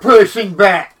are pushing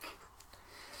back.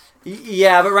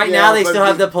 Yeah, but now they still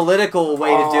have the political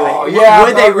way to do it. Yeah,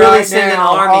 would they really send an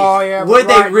army? Would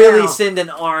they really send an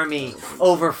army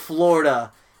over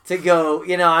Florida? To go,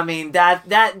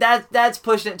 that's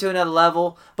pushing it to another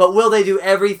level. But will they do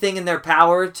everything in their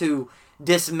power to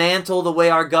dismantle the way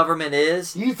our government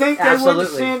is? You think they would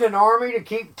send an army to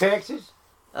keep Texas?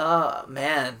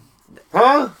 Man.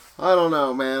 Huh? I don't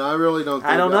know, man. I really don't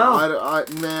think I don't know.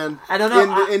 I don't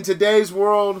know. In today's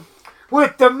world,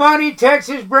 with the money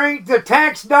Texas brings, the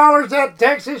tax dollars that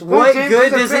Texas puts into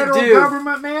the federal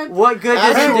government, man? What good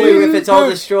does it do if it's all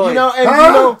destroyed?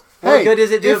 What good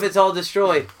does it do if it's all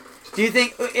destroyed? Do you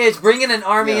think it's bringing an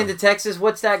army into Texas?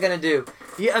 What's that going to do?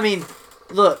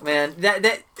 Look, man,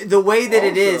 that the way that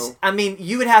it is,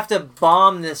 you would have to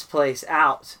bomb this place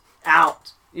out.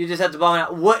 You just have to bomb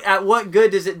it out. What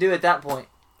good does it do at that point?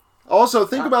 Also,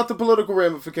 think about the political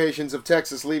ramifications of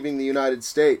Texas leaving the United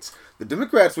States. The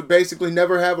Democrats would basically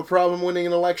never have a problem winning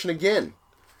an election again.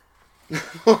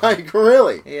 Like,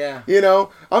 really? Yeah.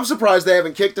 I'm surprised they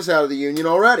haven't kicked us out of the Union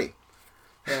already.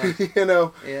 Yeah.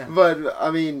 Yeah. But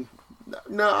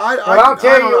no, I'll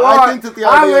tell you what. I think that the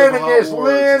idea I live of in this war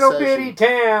little secession, bitty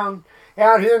town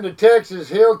out here in the Texas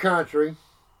Hill Country,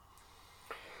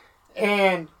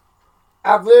 and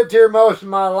I've lived here most of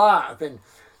my life, and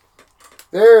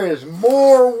there is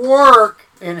more work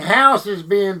and houses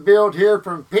being built here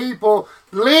from people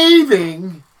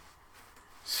leaving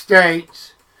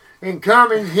states and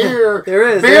coming here.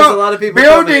 There's a lot of people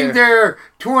building their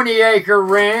 20-acre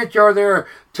ranch or their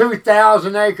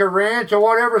 2,000-acre ranch or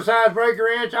whatever size acre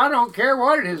ranch. I don't care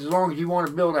what it is as long as you want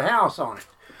to build a house on it.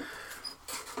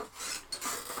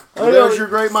 Well, there's your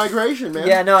great migration, man.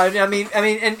 Yeah, no, I mean,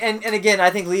 and again, I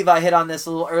think Levi hit on this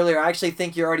a little earlier. I actually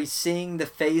think you're already seeing the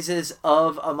phases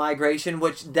of a migration,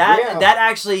 which that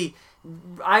actually,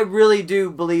 I really do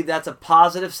believe that's a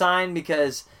positive sign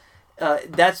because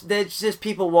that's just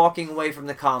people walking away from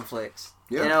the conflicts.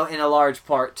 Yeah. You know, in a large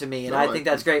part to me, and I think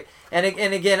that's great. And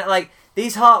again, like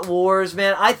these hot wars,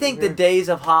 man. I think the days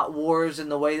of hot wars and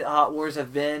the way that hot wars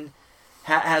have been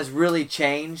has really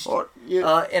changed in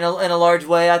a large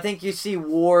way. I think you see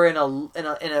war in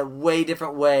a way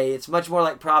different way. It's much more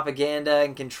like propaganda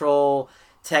and control,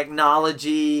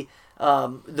 technology,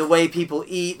 the way people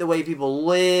eat, the way people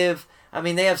live. I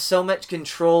mean, they have so much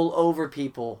control over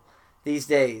people these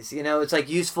days. You know, it's like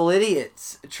useful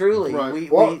idiots. Truly.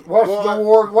 Right.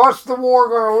 What's the war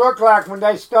going to look like when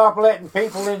they stop letting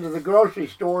people into the grocery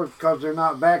stores because they're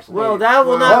not vaccinated? Well, that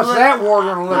will not. What's that war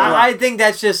going to look like? I think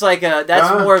that's just like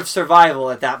more of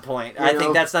survival at that point. I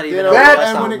think that's not even.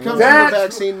 And when it comes to the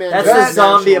vaccine mandate, that's a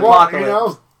zombie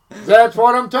apocalypse. That's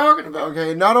what I'm talking about.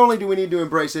 Okay, not only do we need to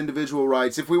embrace individual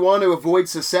rights, if we want to avoid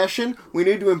secession, we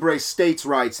need to embrace states'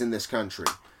 rights in this country.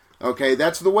 Okay,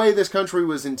 that's the way this country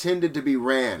was intended to be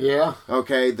ran. Yeah.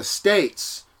 Okay, the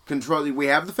states control. We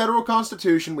have the federal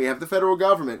constitution. We have the federal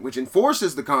government, which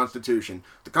enforces the Constitution.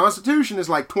 The Constitution is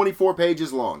like 24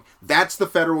 pages long. That's the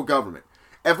federal government.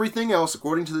 Everything else,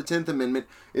 according to the 10th Amendment,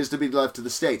 is to be left to the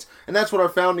states. And that's what our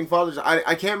founding fathers...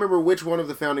 I can't remember which one of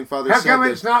the founding fathers said this. How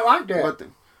come it's not like that?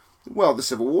 Well, the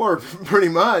Civil War, pretty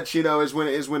much, you know, is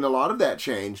when a lot of that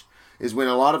changed. Is when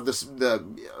a lot of the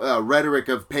rhetoric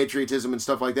of patriotism and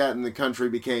stuff like that in the country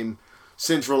became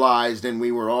centralized, and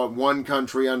we were all one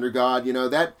country under God. You know,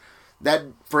 that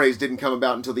phrase didn't come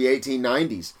about until the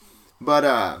 1890s.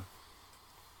 But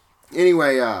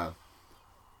anyway,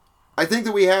 I think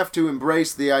that we have to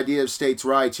embrace the idea of states'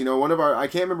 rights. You know, I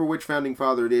can't remember which founding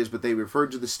father it is, but they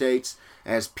referred to the states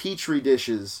as petri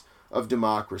dishes of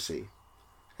democracy.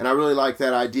 And I really like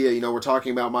that idea. You know, we're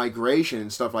talking about migration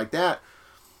and stuff like that.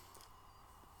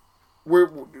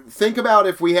 Think about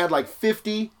if we had like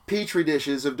 50 petri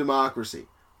dishes of democracy,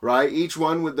 right? Each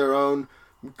one with their own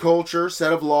culture,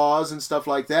 set of laws, and stuff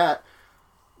like that.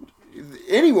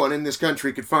 Anyone in this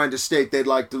country could find a state they'd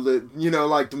like to live,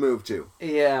 like to move to.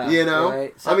 Yeah, you know.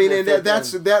 Right. I mean, and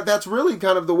that's really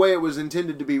kind of the way it was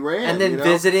intended to be ran. And then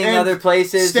visiting other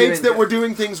places, states that were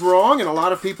doing things wrong, and a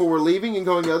lot of people were leaving and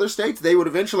going to other states. They would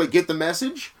eventually get the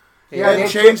message. Yeah,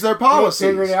 and change their policies.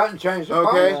 Figure it out and change their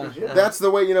policies. Yeah. That's the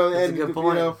way, That's a good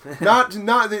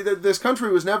point. This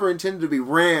country was never intended to be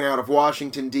ran out of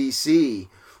Washington D.C.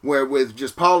 with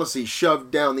just policy shoved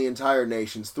down the entire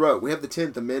nation's throat. We have the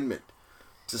 10th Amendment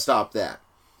to stop that.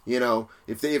 You know,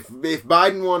 if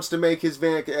Biden wants to make his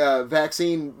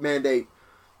vaccine mandate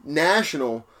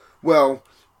national, well,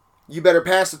 you better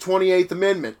pass the 28th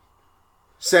Amendment.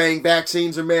 Saying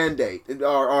vaccines are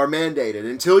mandated.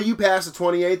 Until you pass the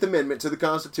 28th Amendment to the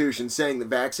Constitution saying that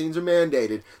vaccines are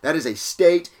mandated, that is a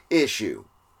state issue.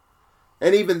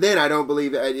 And even then,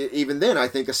 I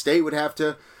think a state would have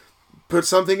to put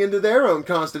something into their own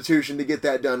Constitution to get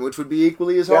that done, which would be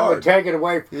equally as hard. That would take it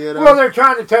away. Well, they're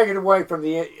trying to take it away from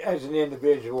as an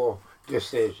individual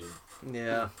decision.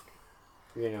 Yeah.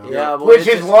 You know. Yeah. Which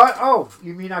is what? Oh,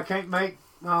 you mean I can't make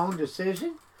my own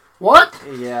decision? What?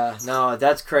 Yeah, no,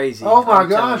 that's crazy. Oh my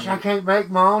gosh, I can't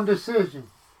make my own decision.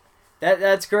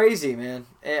 That's crazy, man.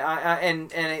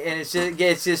 And it's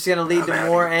just gonna lead to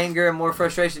more anger and more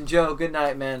frustration. Joe, good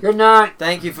night, man. Good night.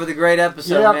 Thank you for the great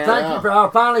episode, man. Thank you for. I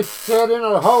finally sat in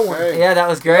on a whole one. Hey. Yeah, that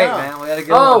was great, man. We had a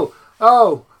good one.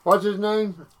 Oh, what's his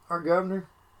name? Our governor.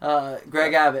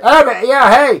 Greg Abbott. Abbott, yeah.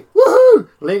 Hey, woohoo!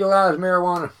 Legalize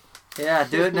marijuana. Yeah,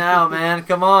 do it now, man.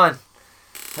 Come on,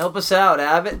 help us out,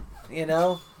 Abbott. You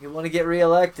know, you want to get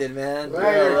reelected, man.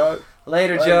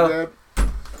 Later, Joe.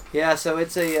 Yeah, so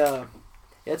it's a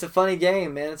funny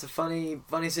game, man. It's a funny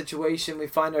situation we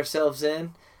find ourselves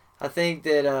in. I think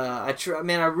that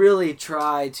I really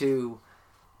try to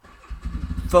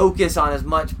focus on as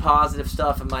much positive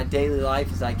stuff in my daily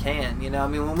life as I can. You know, I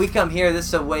mean, when we come here, this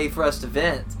is a way for us to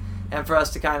vent and for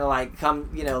us to kind of like come,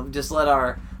 you know, just let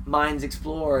our minds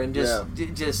explore and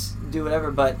just do whatever.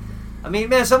 But I mean,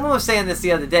 man, someone was saying this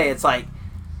the other day. It's like,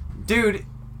 dude,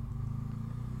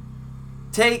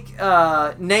 take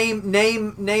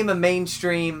name a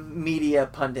mainstream media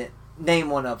pundit. Name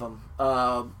one of them.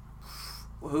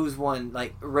 Who's one?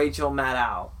 Like Rachel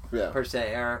Maddow, per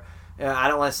se. Or I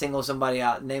don't want to single somebody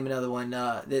out. Name another one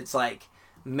that's like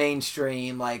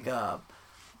mainstream, like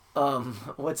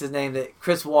what's his name? That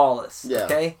Chris Wallace. Yeah.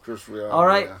 Okay. Chris Wallace. All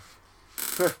right. Yeah.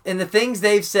 And the things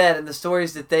they've said and the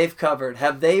stories that they've covered,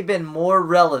 have they been more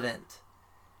relevant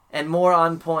and more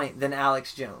on point than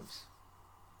Alex Jones?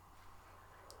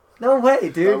 No way,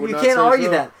 dude. You can't argue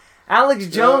that. Alex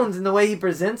Jones and the way he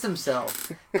presents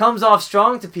himself comes off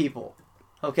strong to people.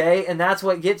 Okay? And that's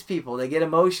what gets people. They get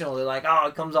emotional. They're like, oh,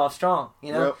 it comes off strong.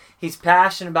 You know? Yep. He's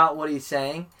passionate about what he's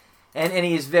saying. And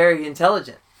he is very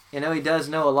intelligent. You know, he does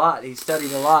know a lot. He's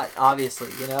studied a lot, obviously,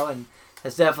 you know, and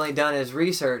has definitely done his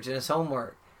research and his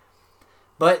homework.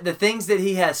 But the things that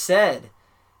he has said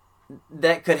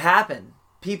that could happen,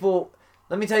 people,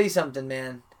 let me tell you something,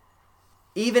 man.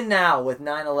 Even now with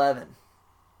 9/11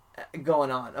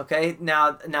 going on, okay?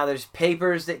 Now there's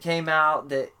papers that came out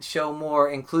that show more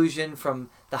inclusion from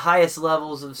the highest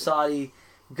levels of Saudi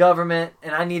government,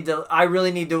 and I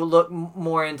really need to look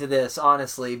more into this,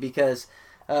 honestly, because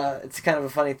it's kind of a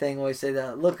funny thing when we say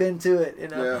that. Look into it, you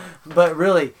know? Yeah. But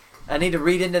really, I need to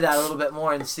read into that a little bit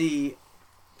more and see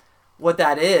what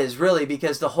that is, really,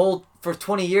 because for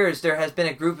 20 years, there has been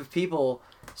a group of people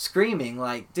screaming,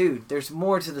 like, dude, there's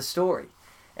more to the story.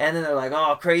 And then they're like,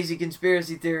 oh, crazy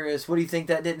conspiracy theorists, what do you think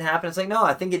that didn't happen? It's like, no,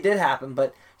 I think it did happen,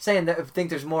 but saying that I think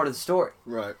there's more to the story.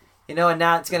 Right. You know, and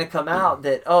now it's going to come out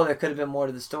that, oh, there could have been more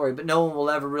to the story, but no one will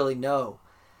ever really know.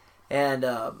 And,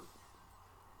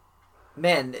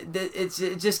 man, it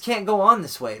just can't go on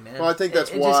this way, man. Well, I think that's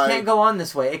why. It just can't go on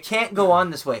this way. It can't go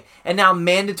on this way. And now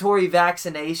mandatory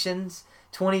vaccinations,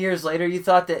 20 years later, you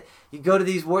thought that you go to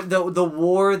these war,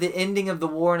 the ending of the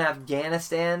war in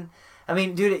Afghanistan. I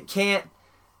mean, dude,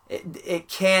 it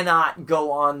cannot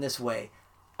go on this way.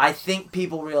 I think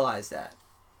people realize that.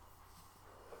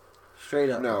 Straight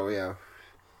up. No, yeah.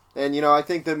 And, you know, I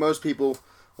think that most people,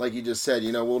 like you just said,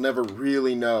 you know, will never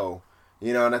really know.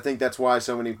 You know, and I think that's why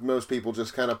most people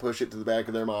just kind of push it to the back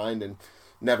of their mind and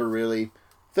never really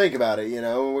think about it, you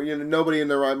know. Nobody in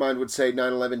their right mind would say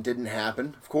 9/11 didn't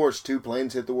happen. Of course, 2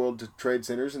 planes hit the World Trade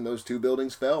Centers and those 2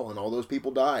 buildings fell and all those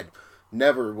people died.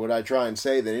 Never would I try and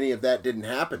say that any of that didn't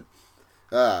happen.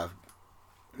 But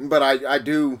I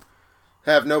do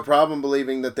have no problem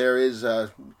believing that there is,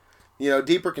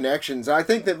 deeper connections. I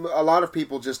think that a lot of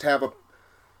people just have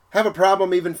a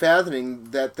problem even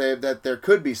fathoming that there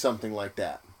could be something like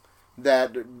that.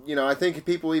 That, you know, I think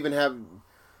people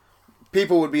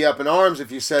would be up in arms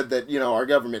if you said that, you know, our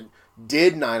government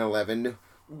did 9/11,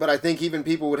 but I think even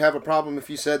people would have a problem if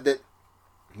you said that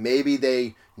maybe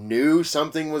they knew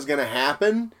something was going to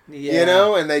happen, you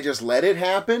know, and they just let it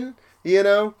happen, you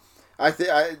know.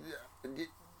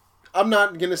 I'm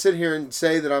not going to sit here and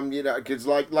say that I'm, you know, because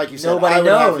like you said, nobody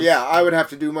knows. I would have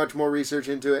to do much more research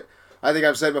into it. I think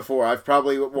I've said before, I've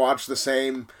probably watched the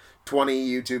same 20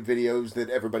 YouTube videos that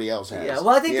everybody else has. Yeah, well,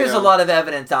 I think there's a lot of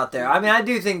evidence out there. I mean, I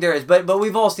do think there is, but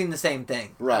we've all seen the same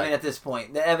thing. Right. I mean, at this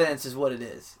point, the evidence is what it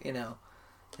is, you know.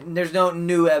 And there's no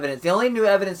new evidence. The only new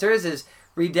evidence there is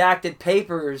redacted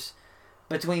papers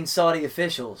between Saudi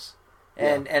officials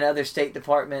and other State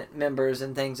Department members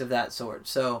and things of that sort.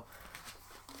 So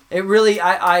it really,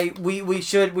 we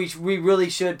really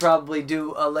should probably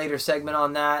do a later segment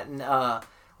on that, and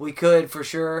we could for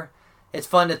sure. It's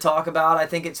fun to talk about. I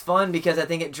think it's fun because I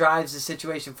think it drives the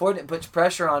situation forward. It puts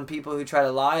pressure on people who try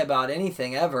to lie about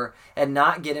anything ever and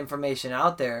not get information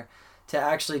out there to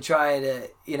actually try to,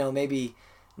 you know, maybe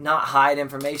not hide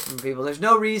information from people. There's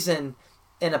no reason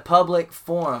in a public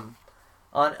forum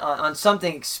on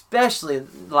something especially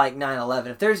like 9/11,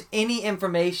 if there's any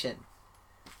information,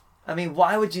 I mean,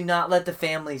 why would you not let the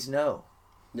families know?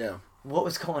 Yeah. What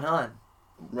was going on?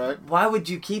 Right. Why would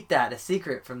you keep that a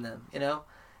secret from them, you know?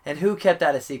 And who kept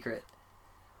that a secret?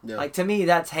 Yeah. Like, to me,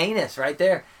 that's heinous right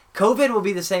there. COVID will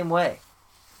be the same way.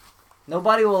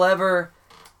 Nobody will ever...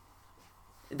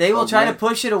 They will try to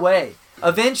push it away.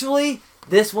 Eventually,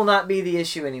 this will not be the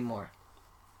issue anymore.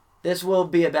 This will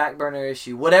be a back burner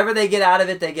issue. Whatever they get out of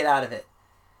it, they get out of it.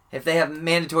 If they have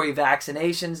mandatory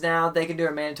vaccinations now, they can do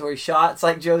a mandatory shots,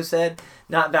 like Joe said.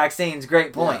 Not vaccines.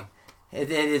 Great point. Yeah.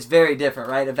 It is very different,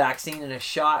 right? A vaccine and a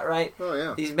shot, right? Oh,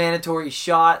 yeah. These mandatory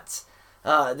shots...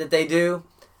 that they do.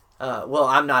 Well,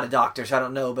 I'm not a doctor, so I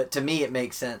don't know, but to me it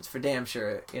makes sense for damn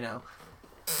sure, you know.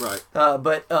 Right.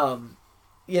 But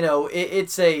you know,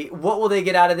 it's what will they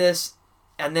get out of this?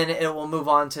 And then it will move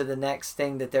on to the next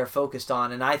thing that they're focused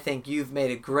on. And I think you've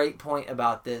made a great point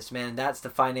about this, man. That's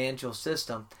the financial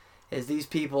system. Is these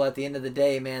people at the end of the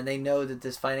day, man, they know that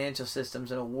this financial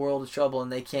system's in a world of trouble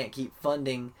and they can't keep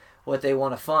funding what they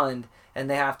want to fund, and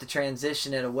they have to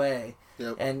transition it away.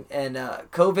 Yep. And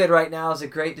COVID right now is a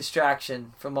great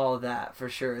distraction from all of that, for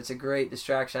sure. It's a great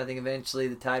distraction. I think eventually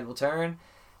the tide will turn,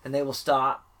 and they will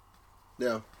stop.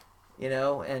 Yeah. You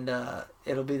know, and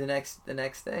it'll be the next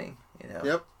thing. You know.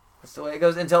 Yep. That's the way it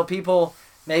goes until people,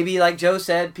 maybe like Joe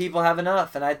said, people have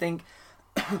enough. And I think,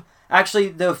 actually,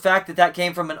 the fact that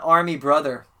came from an Army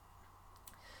brother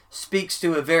speaks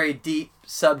to a very deep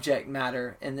subject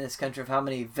matter in this country of how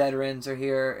many veterans are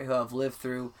here who have lived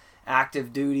through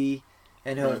active duty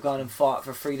and who have gone and fought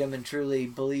for freedom and truly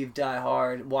believe, die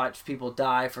hard, watch people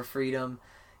die for freedom.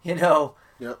 You know,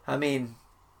 I mean,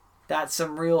 that's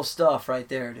some real stuff right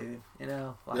there, dude. You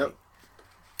know, like,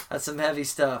 that's some heavy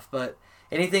stuff. But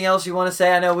anything else you want to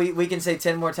say? I know we can say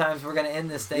 10 more times we're going to end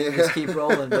this thing and just keep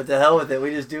rolling, but the hell with it. We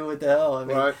just do what the hell. I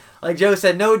mean, like Joe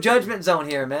said, no judgment zone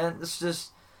here, man.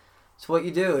 It's what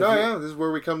you do. This is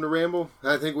where we come to ramble.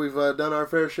 I think we've done our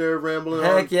fair share of rambling.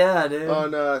 Heck yeah, dude. On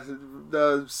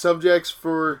the subjects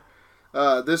for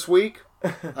this week.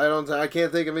 I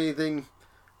can't think of anything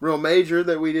real major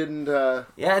that we didn't.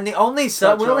 And the only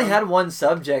we only had one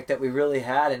subject that we really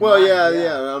had.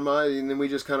 On mine, and then we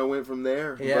just kind of went from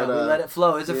there. Yeah, we let it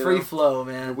flow. It's a free flow,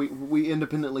 man. We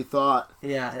independently thought.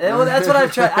 Yeah, well, that's what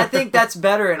I've tried. I think that's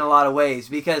better in a lot of ways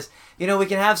because we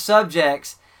can have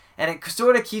subjects. And it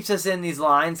sort of keeps us in these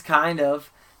lines, kind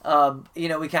of.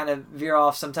 We kind of veer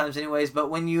off sometimes anyways.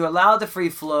 But when you allow the free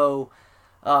flow,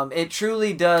 it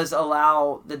truly does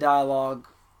allow the dialogue,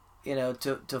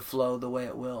 to flow the way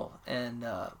it will. And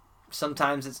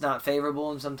sometimes it's not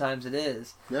favorable and sometimes it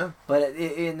is. Yeah. But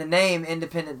in the name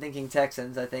Independent Thinking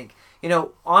Texans, I think,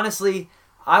 honestly,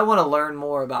 I want to learn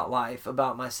more about life,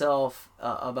 about myself,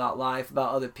 about life,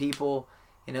 about other people.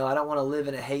 I don't want to live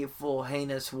in a hateful,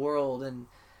 heinous world, and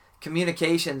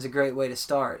communication's a great way to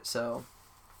start. So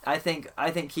I think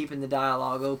keeping the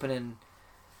dialogue open and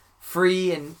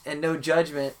free and no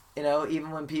judgment, even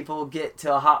when people get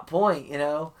to a hot point,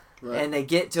 and they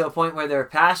get to a point where they're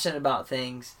passionate about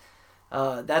things,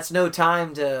 that's no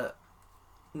time to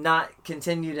not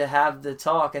continue to have the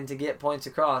talk and to get points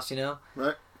across,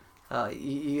 Right.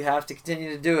 You have to continue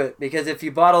to do it, because if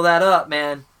you bottle that up,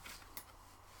 man,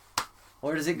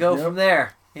 where does it go from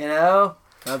there,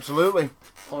 Absolutely.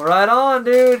 Well, right on,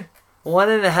 dude.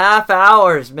 1.5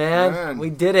 hours, man. We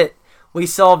did it. We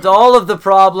solved all of the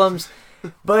problems.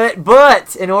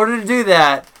 But in order to do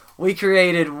that, we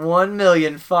created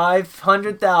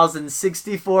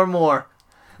 1,500,064 more.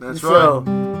 That's right. So,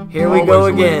 here we go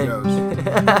again.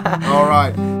 All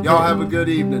right. Y'all have a good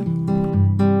evening.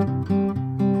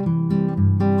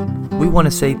 We want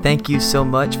to say thank you so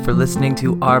much for listening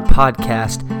to our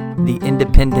podcast, The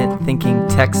Independent Thinking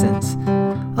Texans.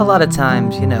 A lot of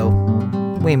times,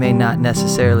 we may not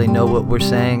necessarily know what we're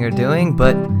saying or doing,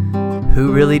 but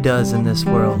who really does in this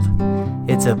world?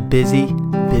 It's a busy,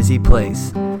 busy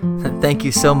place. Thank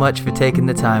you so much for taking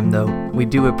the time, though. We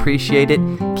do appreciate it.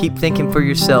 Keep thinking for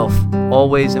yourself,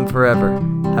 always and forever.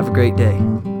 Have a great day.